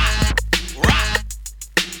 rock,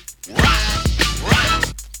 rock,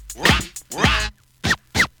 rock, rock.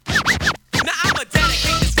 Now I'ma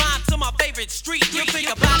dedicate this rhyme to my favorite street. You think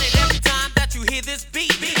about it every time that you hear this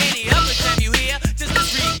beat. Any other time you hear, just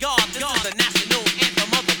disregard. This is the national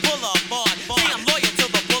anthem of the boulevard. See, I'm loyal to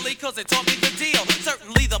the bully, cause it taught me the deal.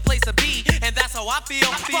 Certainly the place to be, and that's how I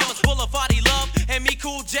feel. Promise Boulevardy love, and me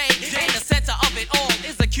Cool J. And the center of it all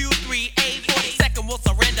is the Q3A. 42nd will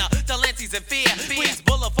surrender to Lancy's in fear. Queens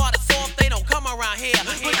Boulevard is soft, they don't come around here.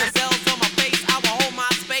 Put the cells on my face, I will hold my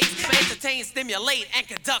space. Entertain, stimulate, and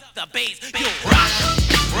conduct the bass. You rock,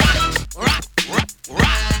 rock, rock, rock,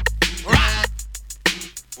 rock, rock,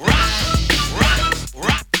 rock, rock.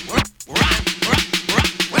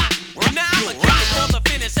 Now I'ma take it for the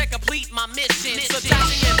finish and complete my mission.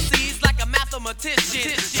 Subtracting MCs like a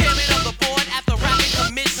mathematician. Chairman of the board at the rapping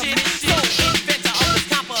commission. So inventor of this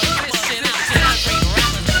composition. I'm generating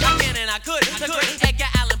rappers. I can and I could. The great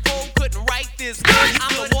Edgar Allan Poe couldn't write this good.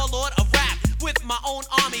 I'm the warlord of rap with my own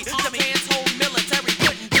army. Japan's whole military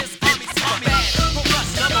putting this army super bad. Pro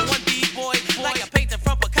Rush, #1 B-boy. Like a painting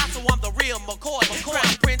from Picasso, I'm the real McCoy.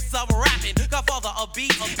 Crown prince of rapping, godfather of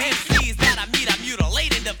beats. MCs that I meet, I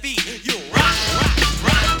mutilate and defeat. You rock,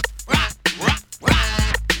 rock, rock, rock, rock,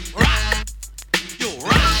 rock. You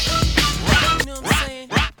rock, rock, you know what I'm saying?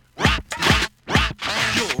 Rock, rock, rock,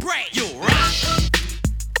 rock. You break, you rock,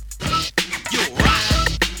 you rock,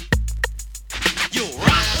 you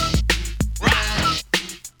rock, rock,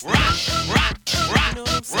 rock, rock, rock. You know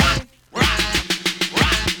what I'm saying? Rock,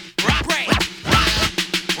 rock, rock, break, rock,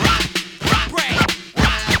 rock, rock, break,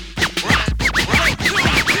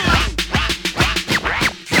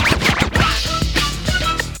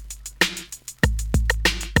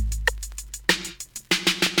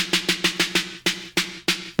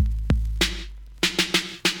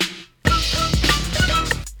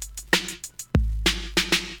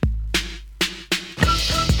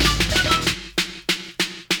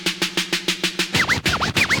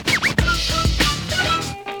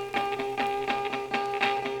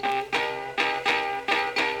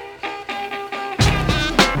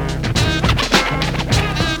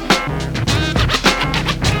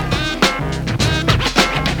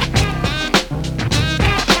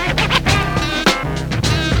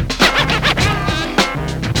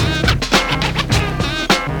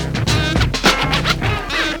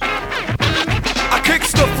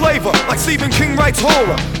 Stephen King writes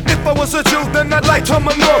horror. If I was a Jew, then I'd light a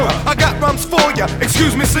menorah. I got rhymes for ya,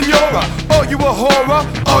 excuse me, senora. Are you a whore?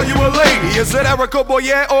 Are you a lady? Is it Erica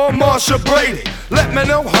Boyer or Marsha Brady? Let me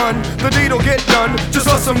know, hun, the deed'll get done. Just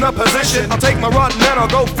awesome the position. I'll take my rod and then I'll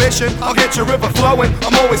go fishing. I'll get your river flowing.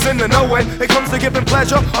 I'm always in the know when it comes to giving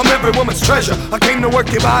pleasure. I'm every woman's treasure. I came to work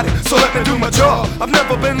your body, so let me do my job. I've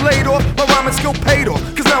never been laid off, my rhyming skill paid off.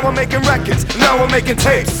 Cause now I'm making records, now I'm making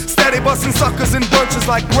tapes. Steady busting suckers in bunches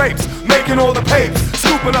like grapes. Making all the papes,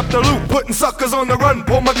 scooping up the loot, putting suckers on the run.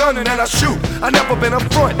 Pull my gun and then I shoot. I never been a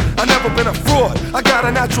front, I never been a fraud. I got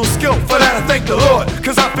a natural skill, for that I thank the Lord.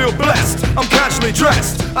 Cause I feel blessed, I'm casually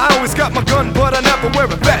dressed. I always got my gun, but I never wear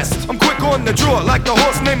a vest. I'm quick on the draw, like the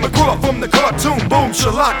horse named McGraw from the cartoon. Boom,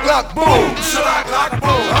 shellac, lock, boom. Shellac, lock,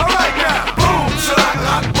 boom. Alright now. Boom, shellac,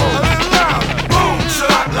 lock, boom. A little loud. Boom,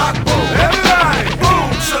 shellac, lock, boom. Everybody. Boom,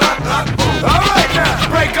 shellac, lock, boom. Alright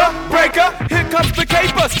now. Breaker, breaker, here comes the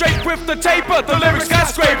caper. Straight with the taper, the lyric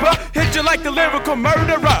skyscraper. Hit you like the lyrical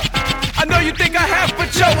murderer. I know you think I have,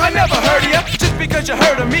 but yo, I never heard of ya. Just because you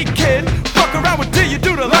heard of me, kid. Fuck around with till you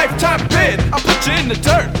do the lifetime bid. I'll put you in the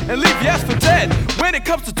dirt and leave you ass for dead. When it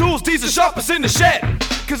comes to tools, these are sharpest in the shed.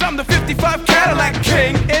 Cause I'm the 55 Cadillac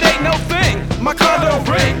king, it ain't no thing. My car don't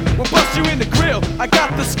ring, we'll bust you in the grill. I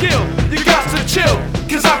got the skill, you got to chill.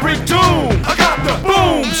 Cause I bring doom, I got the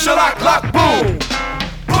boom, shellac, lock, boom.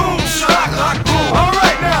 Boom, shellac, lock, boom.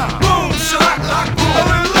 Alright now. Boom, shellac, lock, boom. A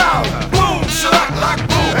little louder. Boom, shellac, lock,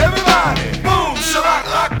 boom. Everybody. Boom, shellac,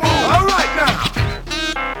 lock, boom. Alright now.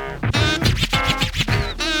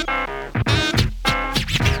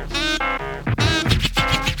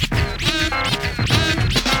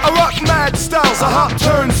 I rock mad styles, I hop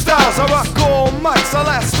turnstiles, I rock all mics, I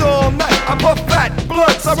last all night. I puff fat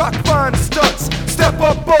blunts, I rock fine stunts. Step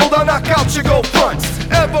up bold, I knock out your go fronts.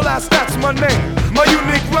 Everlast, that's my name. My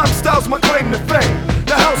unique rhyme style's my claim to fame.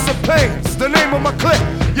 The House of Pains, the name of my clique.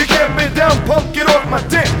 You can't be down, punk, get off my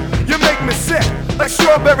dick. You make me sick, like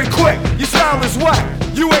strawberry quick. Your style is whack,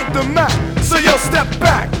 you ain't the Mac. So yo, step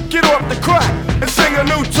back, get off the crack, and sing a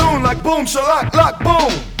new tune like boom, shellac, lock,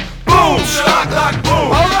 boom. Boom, shellac, lock,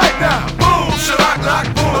 boom. Alright now. Boom, shellac, lock,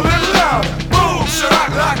 boom. A little louder. Boom,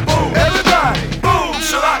 shellac, lock, boom. Everybody. Boom,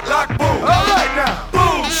 shellac, lock, boom. Alright now.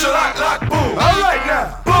 Boom, shellac, lock, boom. Alright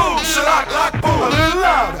now. Boom, shellac, lock, boom. A little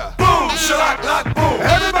louder. Boom, shellac, lock, boom.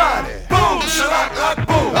 Everybody. Boom, shellac, lock,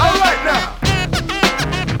 boom. Alright now.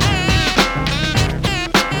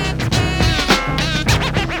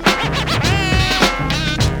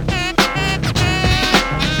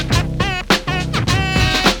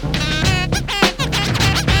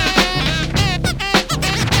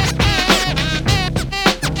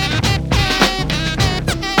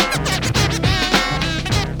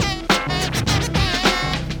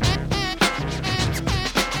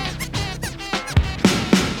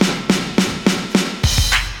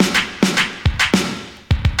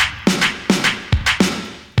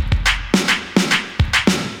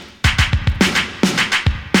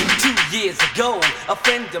 A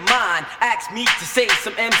friend of mine asked me to say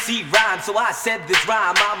some MC rhyme, so I said this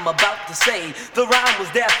rhyme I'm about to say. The rhyme was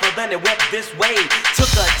there, but then it went this way. Took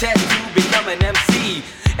a test to become an MC,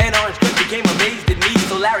 and Orange Cliff became amazed at me.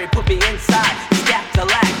 So Larry put me inside his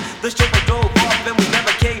Cadillac. The show drove off and we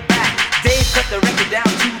never came back. Dave cut the record down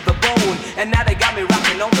to the bone, and now they got me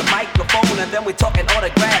rocking on the microphone. And then we talking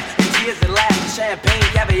autographs and tears and laughs, champagne,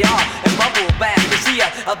 caviar, and bubble bath. You see,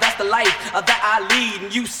 that's the life that I lead,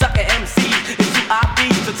 and you sucker MCs. It's who I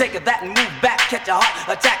be, so take that and move back, catch a heart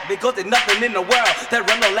attack, because there's nothing in the world that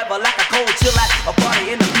run the level like a cold chill at a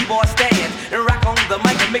party in the b-boy stand, and rock on the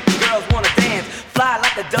mic and make the girls wanna dance, fly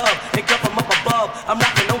like a dove and come from up above. I'm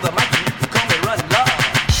rocking on the mic and you can call me Run Love.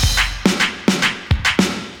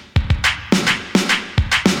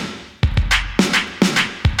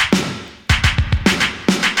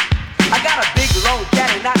 I got a big long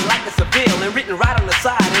caddy, not like a Seville, and written right on the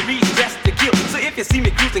side and reads just to kill. So if you see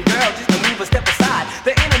me cruising, girl, just to move a step aside.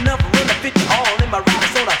 There ain't enough room to fit you all in my ride.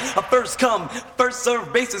 So a first come, first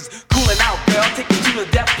serve basis. Cooling out, girl, take you to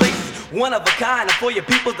the death places. One of a kind, and for your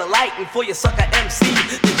people's delight, and for your sucker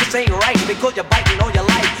MCs, it just ain't right, because you're biting all your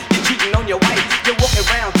life. You're cheating on your wife. You're walking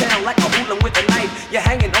around town like a hooligan with a knife. You're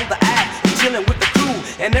hanging on the app and chilling with the crew,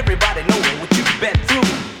 and everybody knowing what you've been through.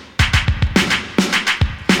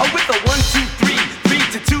 Oh, with a 1, 2, 3, 3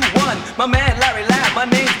 to 2, 1. My man Larry Lab, my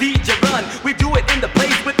name's DJ Run. We do it in the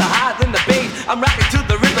place with the highs and the bass. I'm rocking to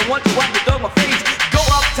the rhythm, want you watch me throw my face. Go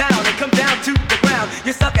uptown and come down to the ground.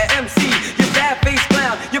 You sucker MC, you sad face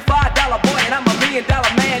clown. You're $5 boy and I'm $1 million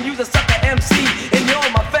man. You's a sucker MC and you're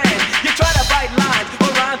my fan. You try to write lines or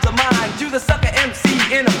rhymes of mine. You's a sucker MC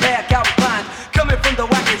in a pair of Calvin Kleins. Coming from the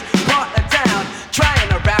wackest part of town, trying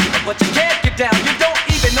to rap, but you can't get down. You don't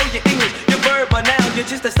even know you're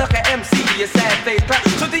you're just a sucker MC, a sad face crap.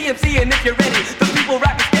 So DMC, and if you're ready, the people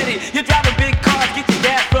rapping steady. You're driving big cars, get your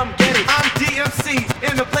gas from Getty. I'm DMC,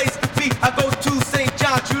 in the place to be. I go to St.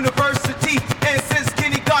 John's University, and since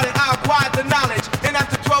kindergarten I acquired the knowledge. And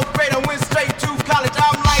after 12th grade I went straight to college.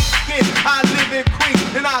 I'm light skinned, I live in Queens,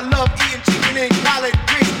 and I love eating chicken and collard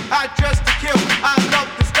greens. I dress to kill, I love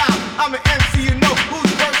the style. I'm an MC, you know who's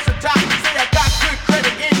versatile. Say I got good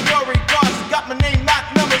credit in your regards. Got my name, not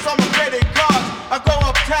numbers on my credit cards. I go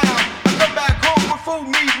uptown, I come back home with food,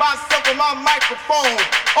 me, myself, and my microphone.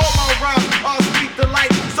 All my rhymes are sweet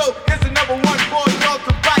delight. So here's another one for y'all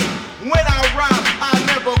to bite. When I rhyme, I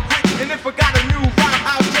never quit. And if I got a new rhyme,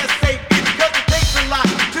 I'll just say it. Cause it takes a lot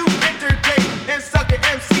to entertain. And sucker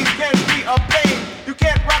MCs can be a pain. You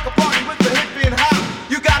can't rock a party with the hip and hop.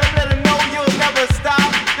 You gotta let them know you'll never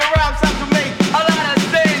stop. Your rhymes have to make a lot of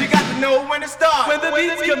sense. You got to know when to start. When the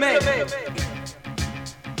beats come in.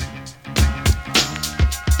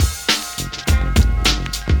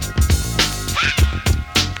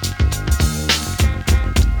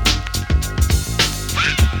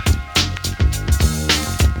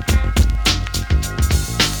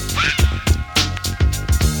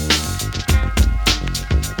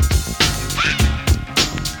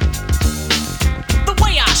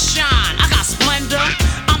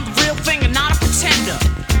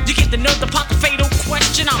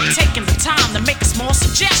 I'm taking the time to make a small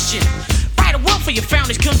suggestion. Write a will for your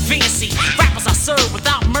founder's conveniency. Rappers I serve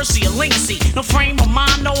without mercy or leniency. No frame of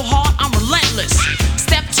mind, no heart, I'm relentless.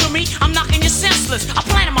 Step to me, I'm knocking you senseless. I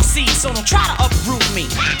planted my seeds, so don't try to uproot me.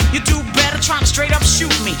 You do better trying to straight up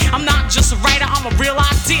shoot me. I'm not just a writer, I'm a real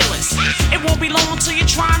idealist. It won't be long till you're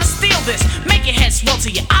trying to steal this. Make your head swell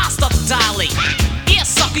till your eyes start to dilate. Yeah,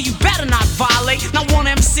 sucker, you better not violate. Not one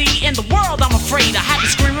MC in the world, I'm afraid. I had you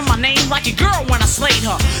screaming my name like a girl when I slayed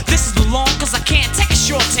her. This is the long, cause I can't take a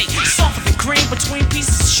short take. Softer than cream between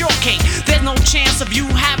pieces of shortcake. There's no chance of you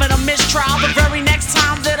having a mistrial. The very next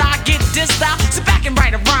time that I get dissed out, sit back and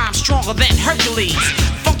write a rhyme stronger than Hercules.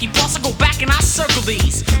 Funky boss, I go back and I circle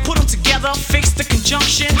these. Put them together, fix the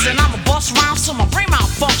conjunctions, and I'ma bust rhymes till my brain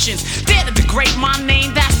malfunctions. Dare to degrade my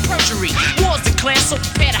name, that's perjury. War's declared, so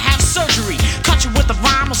prepare to have surgery. Cut you with a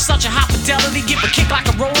rhyme of such a high fidelity. Give a kick like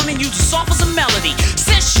a rolling and use it soft as a melody.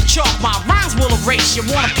 Since you chalk, my rhymes will erase. You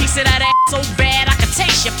want a piece of that ass so bad I can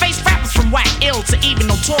taste your face. Rappers from whack, ill to even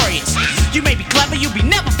notorious. You may be clever, you be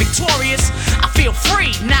never victorious. I feel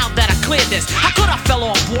free now that I cleared this. How could I fell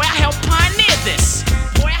off? Boy, I helped pioneer this.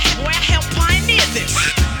 Boy, I helped pioneer this.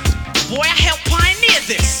 Boy, I helped pioneer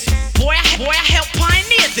this. Boy, I helped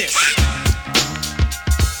pioneer this.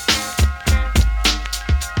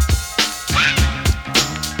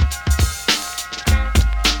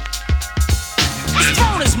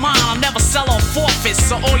 I'll never sell on forfeits,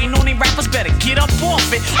 so all you know-name rappers better get up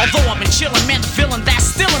off it. Although I've been chillin', man, the villain that's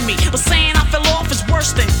still in me. But saying I fell off is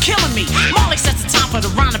worse than killing me. Molly sets the time for the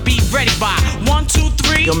rhyme to be ready by 1, 2,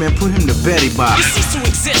 3. Yo, man, put him to Betty by. You cease to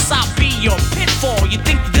exist, I'll be your pitfall. You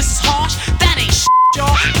think that this is harsh? That ain't shit,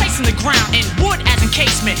 y'all. Placing the ground in wood as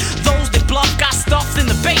encasement. Those that bluff got stuffed in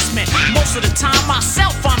the basement. Most of the time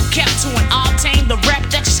myself I'm kept to, and I'll tame the rep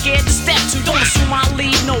that you're scared to step to. Don't assume I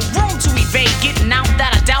leave no room to evade. Getting out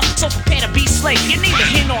that I doubt, so prepare to be slave. You're neither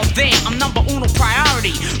here nor there, I'm number uno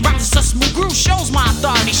priority. Rhymes with such smooth groove shows my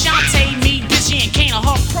authority. Shantae, me, Busy, and Kane are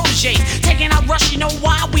her proteges. Taking out rush, you know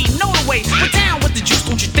why, we know the way. We're down with the juice,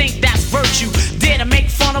 don't you think that's virtue? Dare to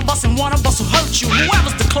make fun of us and one of us will hurt you.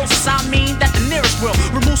 Whoever's the closest, I mean that the nearest will.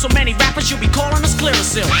 Remove so many rappers, you'll be calling us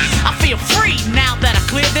Clearasil. I feel free now that I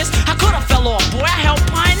cleared this. How could I fell off? Boy, I helped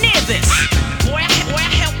pioneer this. Boy,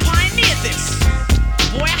 I helped pioneer this.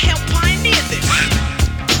 Boy, I helped pioneer this.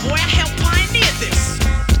 Boy, I helped pioneer this.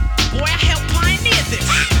 Boy, I helped pioneer this.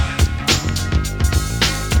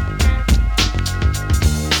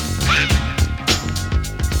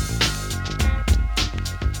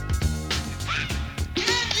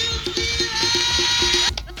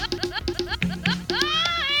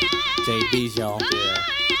 JB's, y'all. Yeah.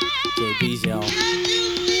 JB's, y'all.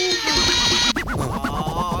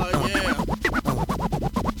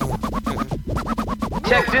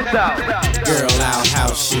 Check this out. Girl, I'll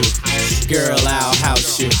house you. Girl, I'll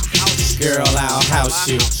house you. Girl, I'll house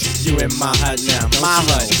you. You in my hut now, my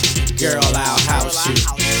hut. Girl, I'll house you.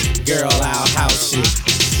 Girl, I'll house you.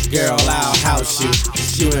 Girl, I'll house you.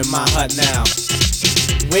 You in my hut now.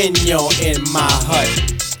 When you're in my hut,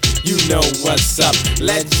 You know what's up.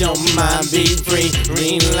 Let your mind be free.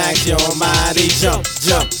 Relax your body. Jump,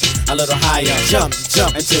 jump a little higher. Jump,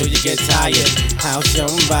 jump until you get tired. House your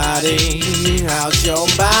body. House your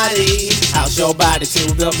body. House your body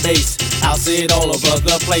to the bass. House it all over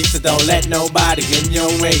the place. So don't let nobody get in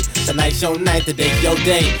your way. Tonight's your night, today's your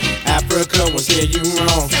day. Africa will steer you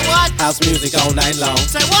wrong. Say what? House music all night long.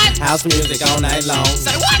 Say what? House music all night long.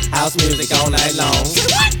 Say what? House music all night long. Say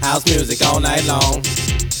what? House music all night long.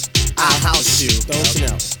 I house you. Don't you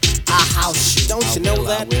know? I house you. Don't you know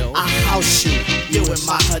that? I house you. You in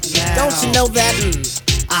my hut now. Don't you know that?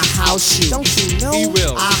 I house you. Don't you know? He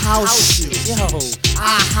will. I house you. Yo.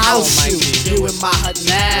 I house you. You in my hut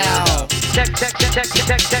now. Check this out. Check this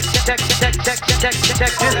out. Check this out. Check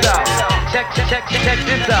this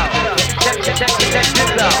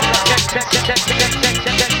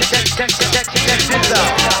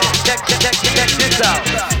out.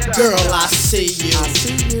 Girl, I see you.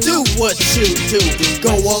 Do what you do.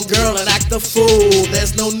 Go on, girl, and act the fool.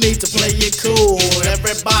 There's no need to play it cool.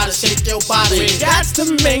 Everybody shake your body. We got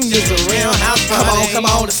to make this a real house party. Come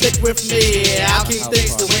on, and stick with me. I'll keep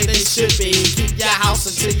things the way they should be. Keep your house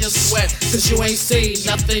until you sweat, cause you ain't seen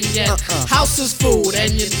nothing yet. House is food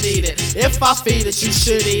and you need it. If I feed it, you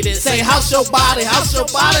should eat it. Say house your body, house your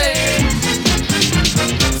body.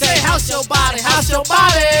 Say house your body, house your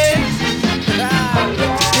body.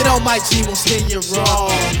 You know my G won't steer you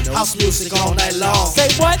wrong. House music all night long. Say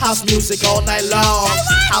what? House music all night long.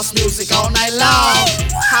 House music all night long.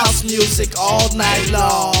 House music all night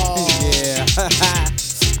long. Yeah.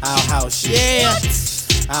 I'll house you. Yeah.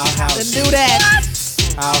 I'll house Then you. do that.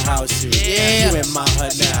 I'll house you. Yeah. You in my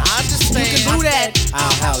hut now. I understand. You can do that.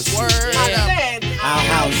 I'll house you. Word. Yeah. I'll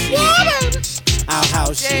house you. Yeah. I'll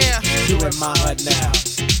house you. Yeah. You in my hut now.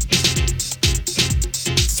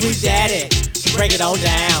 Sweet daddy, break it on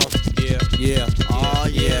down. Yeah, yeah. Oh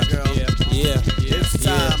yeah, girl. Yeah, yeah. It's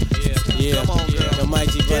time. Yeah. Come on, girl. The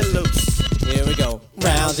mighty Get bust. loose. Here we go.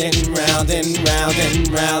 Round and round and round and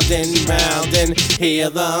round and round and hear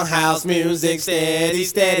the house music steady,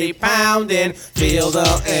 steady pounding. Feel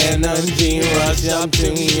the energy rush up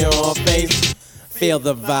to your face. Feel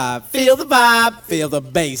the vibe, feel the vibe, feel the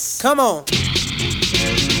bass. Come on. Check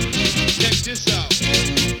this out. Check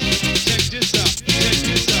this out. Check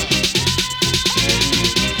this out.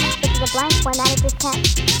 This is a blank one out of this cat.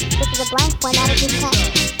 This is a blank one out of this cat.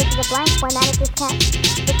 This is a blank one out of this cat.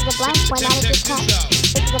 This is a blank one out of this cat.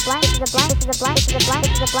 This is a blank. This is a blank. This is a blank. This is a blank. This is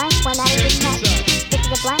a blank one out of this cat. This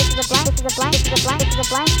is a blank. This is a blank. This is a blank. This is a blank. This is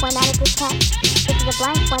a blank one out of this cat. This is a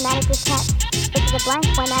blank one out of this cat. This is a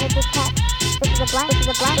blank one out of this cat. This is a blank. This is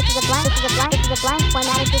a blank. This is a blank. This is a blank. This is a blank one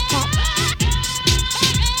out of this cat.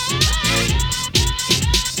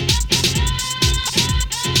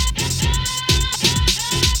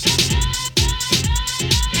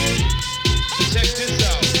 Check this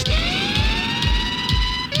out.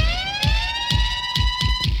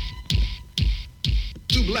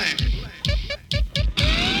 Too black.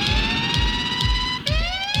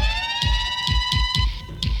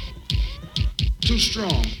 Too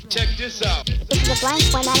strong. Check this out. This is a blank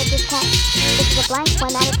one out of this cat. This is a blank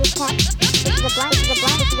one out of this cat. This is a blank. This is a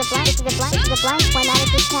blank. This is a blank. This is a blank. This is a blank one out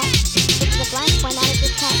of this cat. This is a blank one out of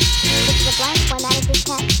this cat. This is a blank one out of this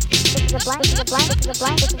cat. This is a blank. This is a blank. This is a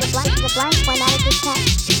blank. This is a blank. This is a blank one out of this cat.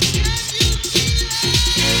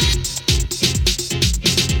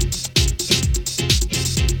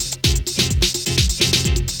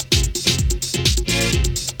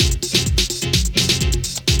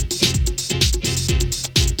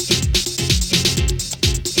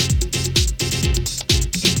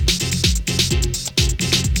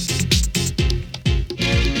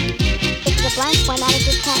 Blank one out of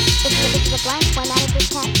this cat. This is a blank one out of this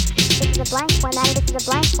cat. This is a blank one out of this is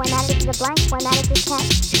a blank one out of this is a blank one out of this cat.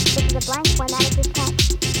 This is a blank one out of this cat.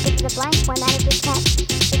 This is a blank one out of this cat.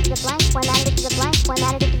 This is a blank one out of this is a blank one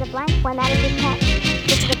out of this is a blank one out of this cat.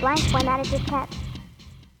 This is a blank one out of this cat.